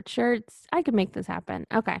like leopard shirts. I could make this happen.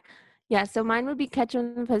 Okay. Yeah, so mine would be Ketchup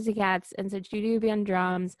and the Pussycats, and so Judy would be on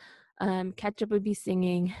drums. Ketchup would be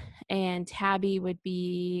singing, and Tabby would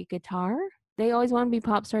be guitar. They always want to be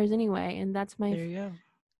pop stars anyway, and that's my. There you go.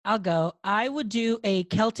 I'll go. I would do a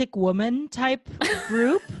Celtic woman type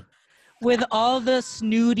group with all the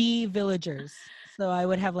snooty villagers. So I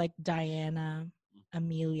would have like Diana,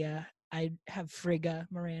 Amelia. I'd have Frigga,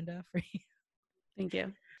 Miranda for you. Thank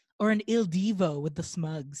you. Or an Il Divo with the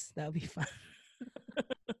Smugs. That would be fun.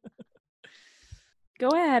 Go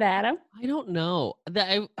ahead, Adam. I don't know.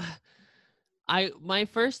 My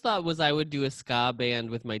first thought was I would do a ska band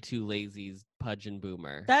with my 2 lazies, Pudge and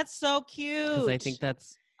Boomer. That's so cute. Because I think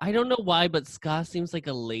that's, I don't know why, but ska seems like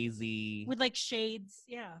a lazy. With like shades,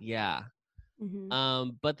 yeah. Yeah.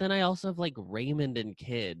 But then I also have like Raymond and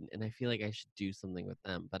Kid, and I feel like I should do something with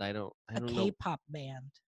them, but I don't know. A K-pop band.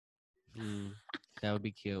 That would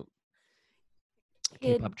be cute.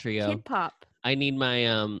 K-pop trio. Kid pop. I need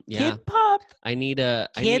my Kid pop. I need a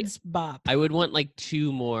Kids bop. I would want like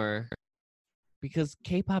 2 more, because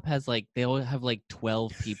K-pop has like, they all have like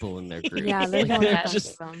 12 people in their group. Yeah, there's like, only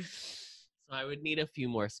just, so I would need a few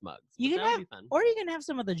more Smugs. You can have, or you can have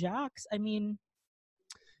some of the jocks. I mean,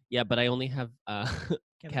 yeah, but I only have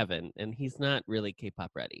Kevin, and he's not really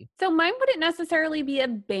K-pop ready. So mine wouldn't necessarily be a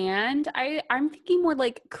band. I'm thinking more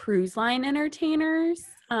like cruise line entertainers.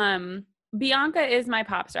 Bianca is my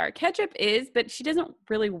pop star. Ketchup is, but she doesn't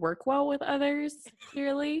really work well with others,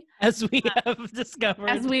 clearly. As we have discovered.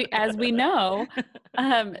 As we know.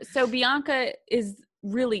 So Bianca is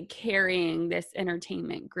really carrying this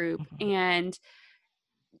entertainment group. And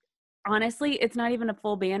honestly, it's not even a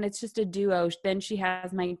full band. It's just a duo. Then she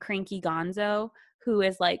has my cranky Gonzo, who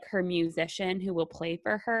is like her musician who will play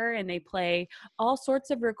for her. And they play all sorts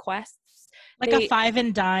of requests. Like a 5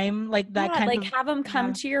 and dime, like that kind of. Like have them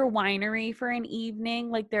come to your winery for an evening.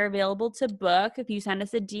 Like they're available to book. If you send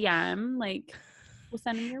us a DM, like we'll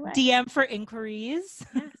send them your way. DM for inquiries.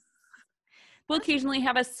 Yes. We'll occasionally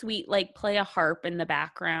have a sweet, like play a harp in the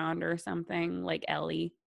background or something, like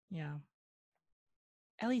Ellie. Yeah.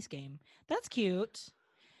 Ellie's game. That's cute.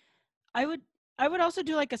 I would also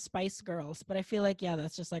do like a Spice Girls, but I feel like, yeah,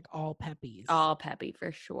 that's just like all peppies. All peppy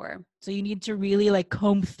for sure. So you need to really like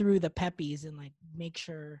comb through the peppies and like make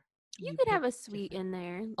sure. You could have a sweet in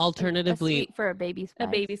there. Alternatively, a sweet for a baby spice. A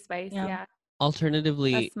baby spice, yeah.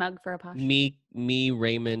 Alternatively, a smug for a posh. Me,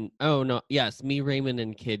 Raymond. Oh no, yes, me, Raymond,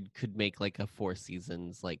 and Kid could make like a 4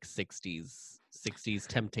 Seasons, like 60s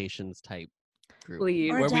Temptations type group.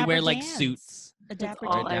 Please. Where we wear like suits.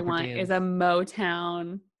 All I want is a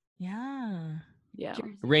Motown. Yeah.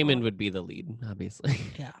 Raymond would be the lead, obviously.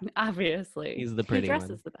 Yeah. Obviously. He's the pretty he dresses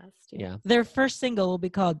one. The best. Yeah. Their first single will be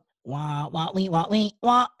called Wah Wah Wee Wah Wee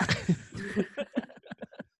Wah.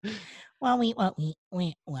 Wah Wee Wah Wee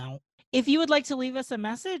Wee Wow. If you would like to leave us a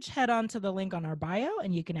message, head on to the link on our bio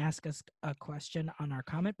and you can ask us a question on our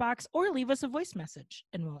comment box or leave us a voice message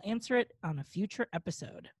and we'll answer it on a future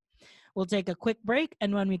episode. We'll take a quick break,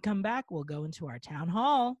 and when we come back, we'll go into our town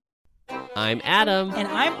hall. I'm Adam. And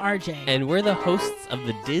I'm RJ. And we're the hosts of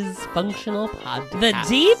the Dysfunctional Podcast. The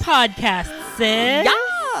D Podcast, sis.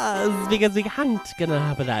 Yes, because we can't gonna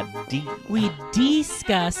have that D. We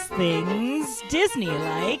discuss things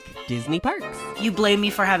Disney-like. Disney parks. You blame me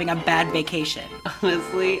for having a bad vacation.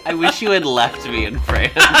 Honestly, I wish you had left me in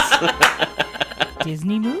France.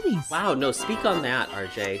 Disney movies. Wow, no, speak on that,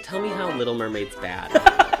 RJ. Tell me how Little Mermaid's bad.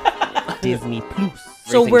 Disney Plus.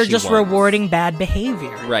 So we're just rewarding bad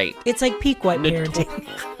behavior. Right. It's like peak white parenting.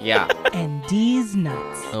 Yeah. And D's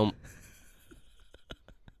nuts.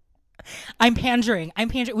 I'm pandering.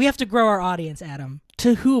 We have to grow our audience, Adam.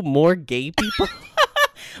 To who? More gay people?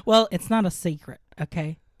 Well, it's not a secret,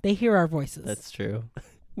 okay? They hear our voices. That's true.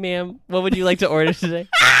 Ma'am, what would you like to order today?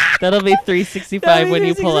 That'll be $3.65 when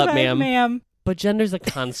you pull up, ma'am. But gender's a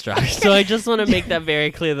construct, so I just want to make that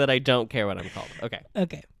very clear that I don't care what I'm called.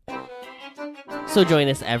 Okay. So join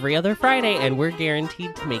us every other Friday, and we're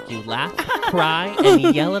guaranteed to make you laugh, cry,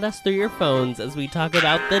 and yell at us through your phones as we talk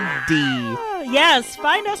about the D. Yes,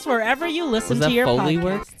 find us wherever you listen to your Foley podcasts.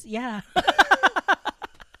 Work? Yeah.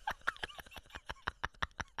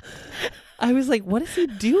 I was like, what is he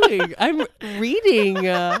doing? I'm reading.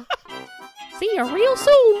 See you real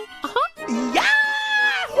soon. Yeah!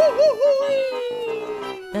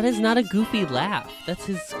 That is not a goofy laugh. That's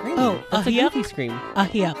his scream. Oh, that's a goofy scream.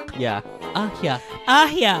 Yuck. Yeah. Yuck. Yuck.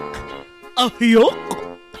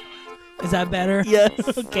 Yuck. Is that better?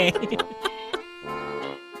 Yes. Okay.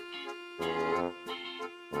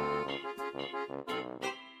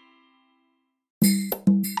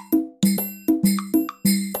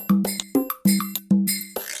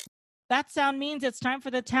 That sound means it's time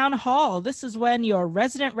for the town hall. This is when your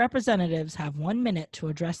resident representatives have 1 minute to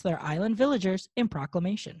address their island villagers in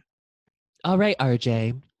proclamation. All right,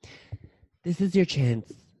 RJ. This is your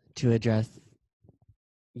chance to address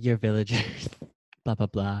your villagers. Blah, blah,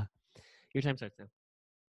 blah. Your time starts now.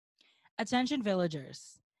 Attention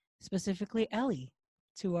villagers, specifically Ellie,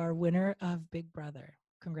 to our winner of Big Brother.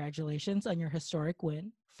 Congratulations on your historic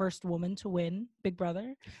win. First woman to win Big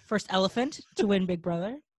Brother. First elephant to win Big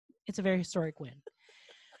Brother. It's a very historic win.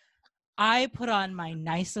 I put on my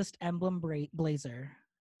nicest emblem blazer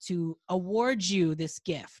to award you this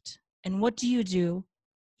gift. And what do? You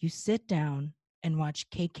sit down and watch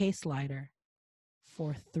KK Slider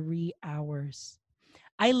for 3 hours.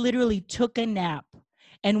 I literally took a nap.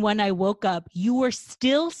 And when I woke up, you were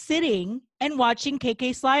still sitting and watching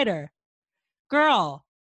KK Slider. Girl.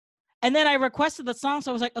 And then I requested the song.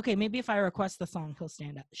 So I was like, okay, maybe if I request the song, she'll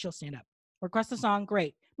stand up. Request the song,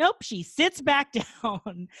 great. Nope, she sits back down.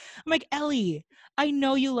 I'm like, Ellie, I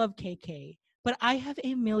know you love KK, but I have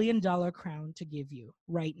 $1 million crown to give you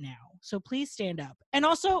right now. So please stand up. And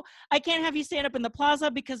also, I can't have you stand up in the plaza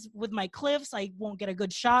because with my cliffs, I won't get a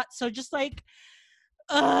good shot. So just like,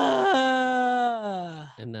 And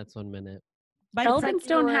that's 1 minute. Elephants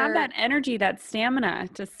don't have that energy, that stamina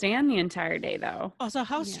to stand the entire day, though. Also,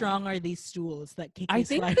 how strong are these stools that KK I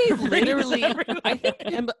think Slider they brings literally, everywhere? I think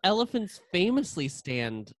elephants famously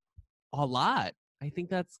stand a lot. I think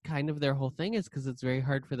that's kind of their whole thing is because it's very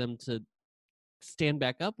hard for them to stand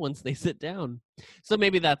back up once they sit down. So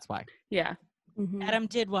maybe that's why. Yeah. Mm-hmm. Adam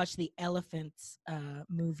did watch the Elephants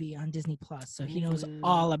movie on Disney Plus, so he knows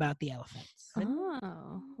all about the elephants.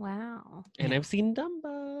 Oh, wow. And I've seen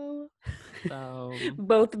Dumbo. So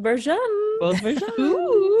Both versions.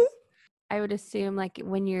 Ooh. I would assume like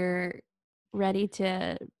when you're ready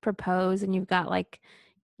to propose and you've got like,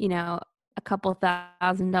 a couple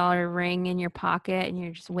 $1,000 ring in your pocket and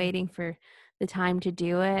you're just waiting for the time to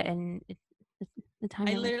do it and the time.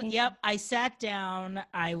 I sat down.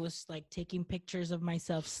 I was like taking pictures of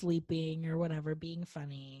myself sleeping or whatever, being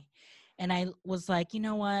funny. And I was like, you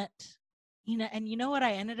know what? And you know what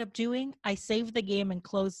I ended up doing? I saved the game and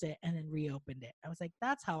closed it and then reopened it. I was like,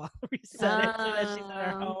 that's how I'll reset it so that she's at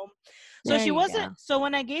her home. So she wasn't. So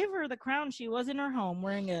when I gave her the crown, she was in her home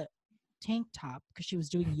wearing a tank top because she was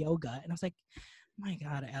doing yoga. And I was like, my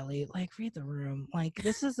God, Ellie, like read the room. Like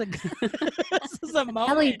this is a moment.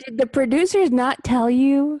 Ellie, did the producers not tell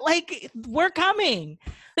you? Like we're coming.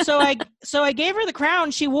 So I gave her the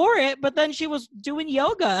crown. She wore it, but then she was doing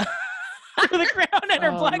yoga with the crown and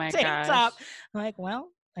her black tank top. I'm like, well,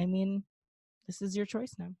 I mean, this is your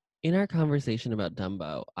choice now. in our conversation about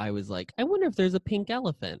Dumbo, I was like, I wonder if there's a pink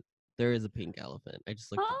elephant. There is a pink elephant. I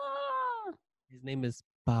just looked. His name is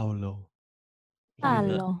Paolo.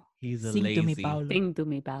 Paolo. He's a Sing lazy. to me, Paolo. Sing to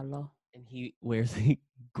me, Paolo. And he wears a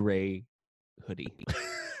gray hoodie.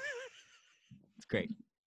 It's great.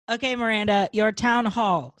 Okay, Miranda, your town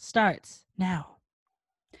hall starts now.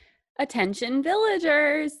 Attention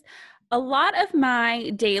villagers. a lot of my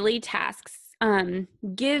daily tasks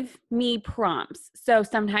give me prompts. So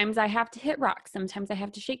sometimes I have to hit rocks. Sometimes I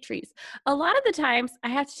have to shake trees. A lot of the times I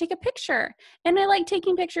have to take a picture. And I like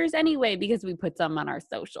taking pictures anyway because we put some on our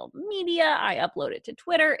social media. I upload it to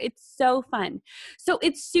Twitter. It's so fun. So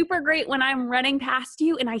it's super great when I'm running past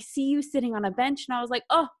you and I see you sitting on a bench and I was like,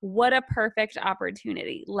 oh, what a perfect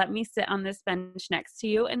opportunity. Let me sit on this bench next to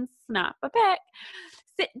you and snap a pic.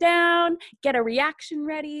 Sit down, get a reaction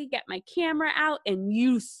ready, get my camera out, and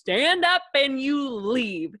you stand up and you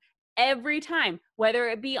leave every time, whether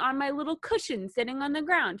it be on my little cushion sitting on the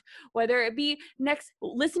ground, whether it be next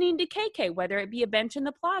listening to KK, whether it be a bench in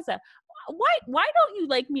the plaza. Why don't you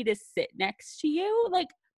like me to sit next to you? Like,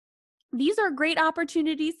 these are great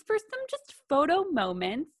opportunities for some just photo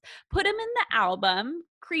moments. Put them in the album,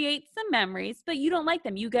 create some memories, but you don't like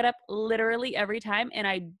them. You get up literally every time, and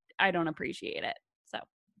I don't appreciate it.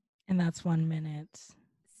 And that's 1 minute.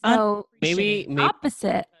 So maybe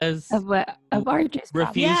opposite of what of RJ's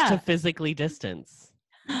refuse to physically distance.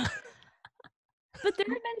 But there have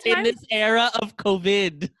been times in this era of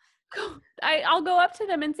COVID. I'll go up to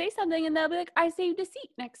them and say something, and they'll be like, "I saved a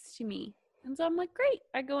seat next to me," and so I'm like, "Great."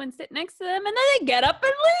 I go and sit next to them, and then they get up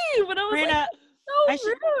and leave, and I was Marina, like,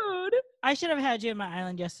 "So rude." I should have had you in my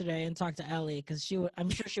island yesterday and talked to Ellie because I'm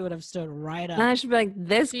sure she would have stood right up. And I should be like,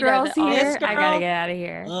 "This She girl's does it all. here. This I girl? gotta get out of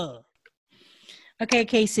here." Ugh. Okay,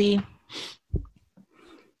 Casey.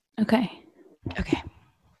 Okay.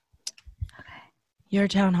 Your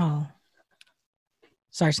town hall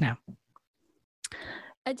starts now.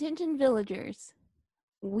 Attention villagers,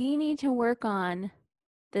 we need to work on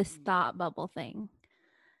this thought bubble thing.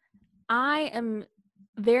 I am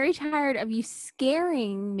very tired of you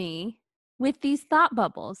scaring me with these thought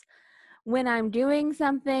bubbles. When I'm doing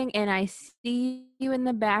something and I see you in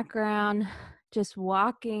the background, just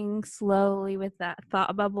walking slowly with that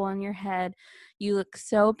thought bubble in your head, you look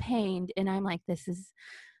so pained, and I'm like, this is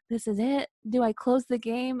it. Do I close the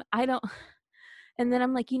game? I don't. And then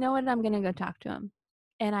I'm like, you know what? I'm gonna go talk to him.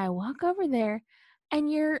 And I walk over there,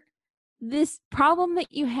 and this problem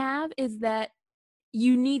that you have is that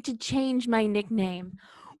you need to change my nickname.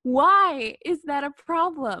 Why is that a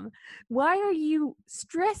problem? Why are you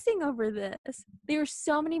stressing over this? There are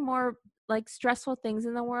so many more like stressful things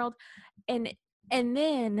in the world. And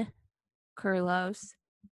then, Carlos,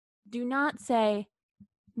 do not say,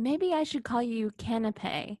 maybe I should call you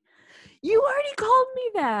Canape. You already called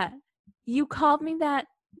me that. You called me that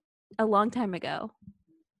a long time ago.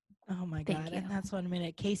 Oh my Thank God. you. And that's 1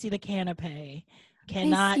 minute. Casey the Canape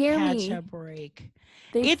cannot catch a break.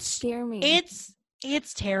 They scare me.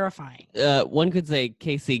 It's terrifying. One could say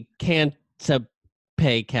Casey can't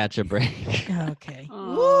catch a break. Okay.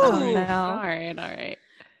 Oh, no. All right.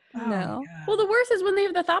 Oh No. Well, the worst is when they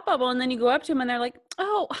have the thought bubble, and then you go up to them, and they're like,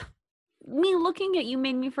 "Oh, me looking at you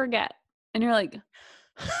made me forget," and you're like,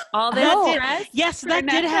 "All this stress." Yes, for that did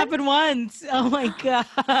nothing? happen once. Oh my God.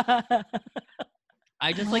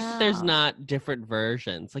 I just like that there's Wow. not different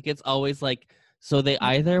versions. Like it's always like, so they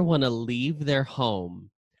either want to leave their home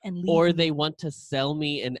And or leave they me. want to sell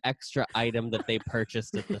me an extra item that they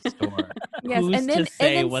purchased at the store. Yes, Who's and then, to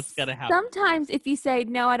say and then what's gonna happen? sometimes if you say,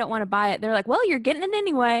 no, I don't want to buy it, they're like, well, you're getting it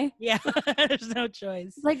anyway. Yeah, there's no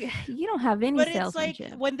choice. It's like, you don't have any But it's like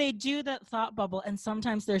salesmanship. when they do that thought bubble, and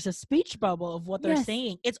sometimes there's a speech bubble of what they're Yes.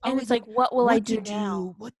 saying. It's And always it's like, what will I do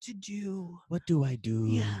now? What to do? What do I do?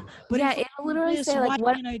 Yeah. But Yeah, if I it'll do literally this, say, like, why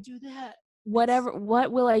what- can I do that? Whatever,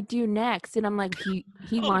 what will I do next? And I'm like, he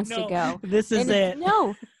Oh, wants to no. go. This is And it's- it.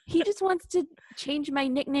 No, he just wants to change my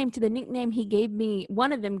nickname to the nickname he gave me.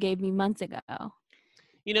 One of them gave me months ago.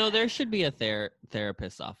 You know, there should be a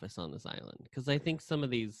therapist's office on this island because I think some of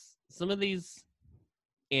these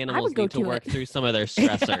animals go need to to work it. through some of their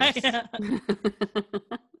stressors. Yeah.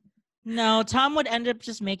 No, Tom would end up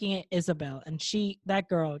just making it Isabel, and that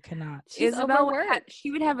girl cannot. She's Isabel would overworked. she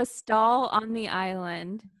would have a stall on the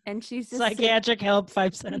island, and she's just Psychiatric help,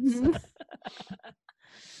 5 cents. Mhm.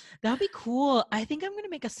 That'd be cool. I think I'm gonna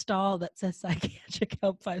make a stall that says psychiatric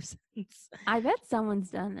help, 5 cents. I bet someone's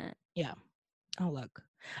done it. Oh look,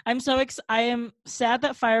 I am sad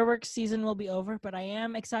that fireworks season will be over, but I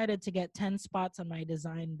am excited to get 10 spots on my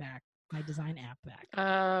design app back.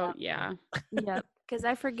 Oh yeah. Yep. Because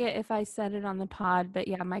I forget if I said it on the pod, but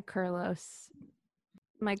yeah, my Carlos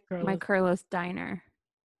diner.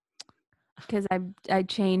 Because I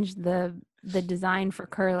changed the design for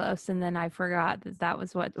Carlos, and then I forgot that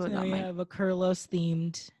was what was So on you my have a Carlos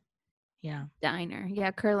themed, yeah. diner.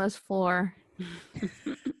 Yeah, Carlos floor. It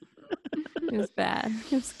was bad.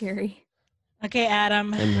 It was scary. Okay,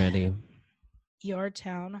 Adam, I'm ready. your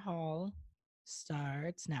town hall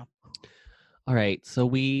starts now. All right. So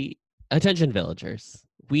we attention villagers.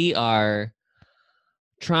 We are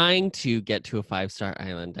trying to get to a 5-star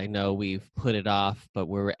island. I know we've put it off, but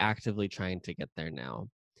we're actively trying to get there now.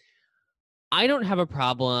 I don't have a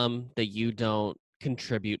problem that you don't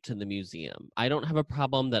contribute to the museum. I don't have a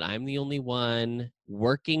problem that I'm the only one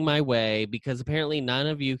working my way, because apparently none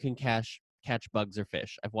of you can catch bugs or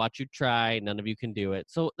fish. I've watched you try. None of you can do it.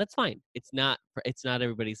 So that's fine. It's not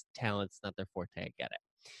everybody's talent. It's not their forte. I get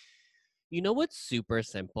it. You know what's super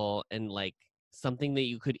simple and like something that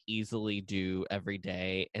you could easily do every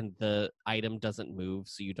day, and the item doesn't move,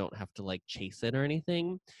 so you don't have to like chase it or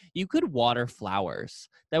anything? You could water flowers.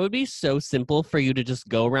 That would be so simple for you to just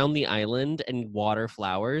go around the island and water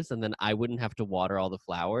flowers, and then I wouldn't have to water all the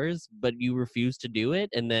flowers, but you refuse to do it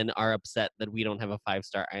and then are upset that we don't have a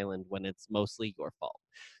 5-star island when it's mostly your fault.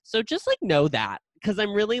 So just like know that, because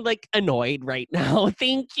I'm really like annoyed right now.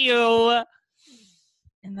 Thank you.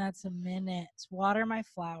 And that's a minute. Water my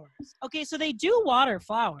flowers. Okay, so they do water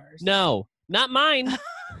flowers. No, not mine.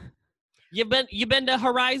 You been to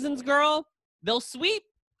Horizons, girl? They'll sweep.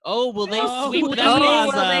 Oh, will they sweep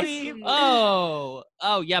that plaza?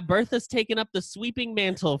 Oh, yeah. Bertha's taken up the sweeping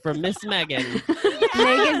mantle from Miss Megan.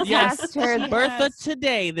 Megan's Yes, her. Bertha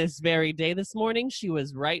today, this very day, this morning, she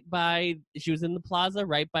was in the plaza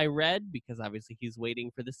right by Red, because obviously he's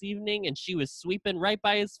waiting for this evening, and she was sweeping right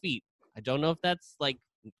by his feet. I don't know if that's like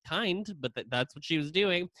kind, but that's what she was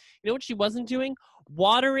doing. You know what she wasn't doing?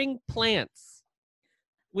 Watering plants,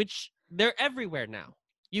 which they're everywhere now.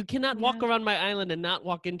 You cannot walk around my island and not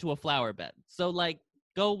walk into a flower bed. So like,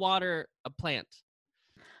 go water a plant.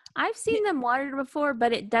 I've seen them watered before,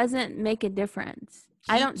 but it doesn't make a difference.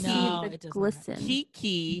 I don't see the glisten.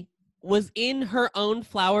 Kiki was in her own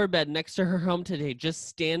flower bed next to her home today, just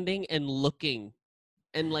standing and looking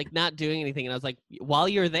and like not doing anything. And I was like, while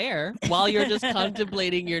you're there, while you're just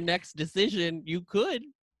contemplating your next decision, you could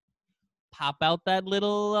pop out that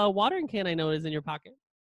little watering can I know is in your pocket,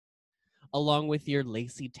 along with your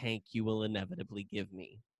lacy tank you will inevitably give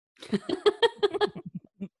me.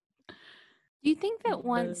 Do you think that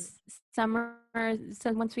once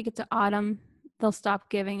we get to autumn, they'll stop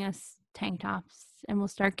giving us tank tops and we'll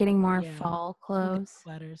start getting more fall clothes?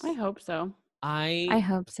 Sweaters. I hope so. I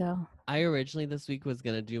hope so. I originally this week was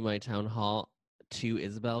going to do my town hall to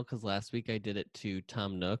Isabel, because last week I did it to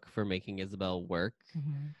Tom Nook for making Isabel work.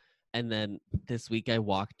 Mm-hmm. And then this week I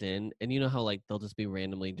walked in, and you know how like they'll just be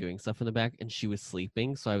randomly doing stuff in the back, and she was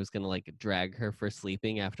sleeping. So I was going to like drag her for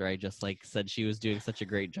sleeping after I just like said she was doing such a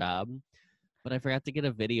great job. But I forgot to get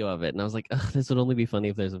a video of it. And I was like, this would only be funny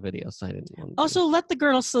if there's a video. So I didn't want to. Also, let the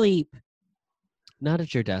girl sleep. Not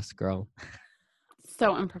at your desk, girl.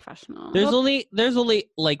 So unprofessional. There's only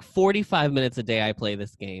like 45 minutes a day I play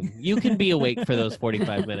this game. You can be awake for those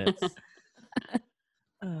 45 minutes.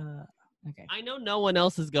 Okay. I know no one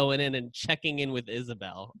else is going in and checking in with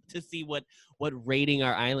Isabel to see what rating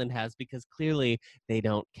our island has, because clearly they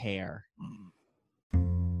don't care.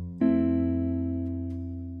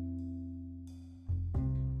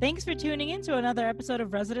 Thanks for tuning in to another episode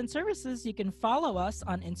of Resident Services. You can follow us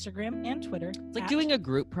on Instagram and Twitter. It's like doing a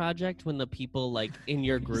group project when the people like in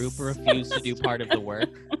your group refuse to do part of the work.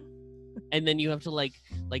 And then you have to like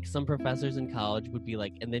some professors in college would be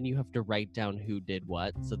like, and then you have to write down who did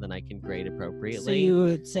what so then I can grade appropriately. So you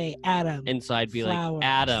would say Adam. And so I'd be like,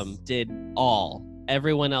 Adam did all.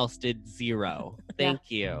 Everyone else did 0. Thank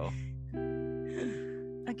you.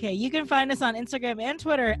 Okay, you can find us on Instagram and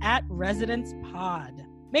Twitter at ResidencePod.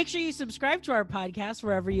 Make sure you subscribe to our podcast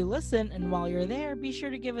wherever you listen, and while you're there, be sure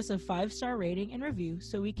to give us a 5-star rating and review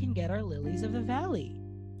so we can get our lilies of the valley.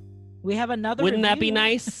 We have another Wouldn't that be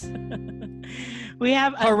nice? We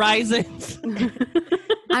have Horizons.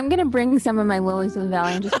 I'm going to bring some of my lilies of the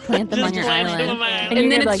valley and just plant them on your island. And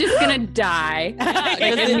then it's just going to die.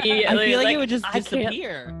 I feel like it would just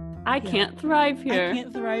disappear. I can't thrive here. I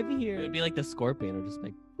can't thrive here. It would be like the scorpion, or just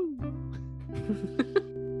like...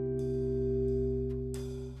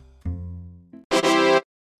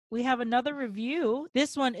 We have another review.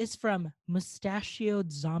 This one is from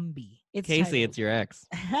Mustachioed Zombie. Casey, it's your ex.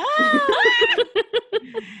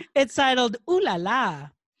 It's titled Ooh La La.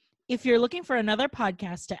 If you're looking for another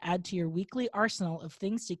podcast to add to your weekly arsenal of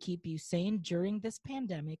things to keep you sane during this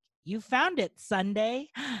pandemic, you found it, Sunday.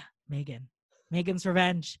 Megan's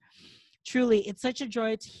Revenge. Truly, it's such a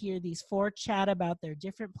joy to hear these 4 chat about their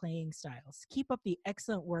different playing styles. Keep up the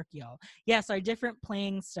excellent work, y'all. Yes, our different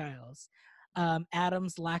playing styles.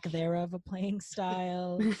 Adam's lack thereof a playing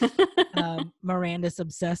style, Miranda's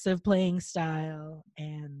obsessive playing style,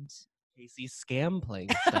 and Casey's scam playing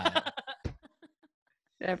style.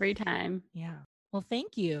 Every time. Yeah. Well,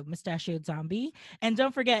 thank you, Mustachioed Zombie. And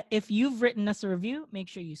don't forget, if you've written us a review, make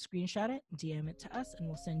sure you screenshot it, DM it to us, and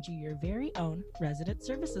we'll send you your very own Resident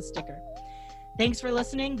Services sticker. Thanks for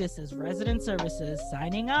listening. This is Resident Services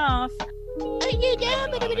signing off.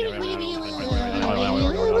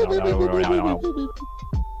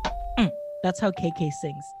 That's how KK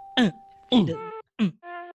sings.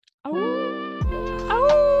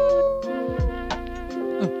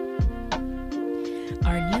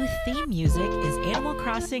 Our new theme music is Animal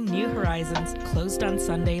Crossing New Horizons Closed on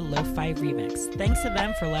Sunday Lo-Fi Remix. Thanks to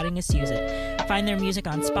them for letting us use it. Find their music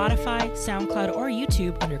on Spotify, SoundCloud, or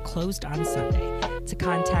YouTube under Closed on Sunday. To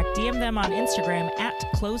contact, DM them on Instagram at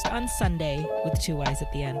Closed on Sunday with 2 Y's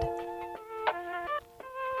at the end.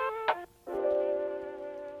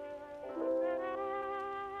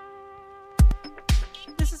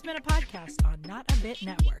 This has been a podcast on Not a Bit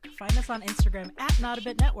Network. Find us on Instagram at Not a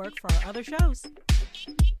Bit Network for our other shows.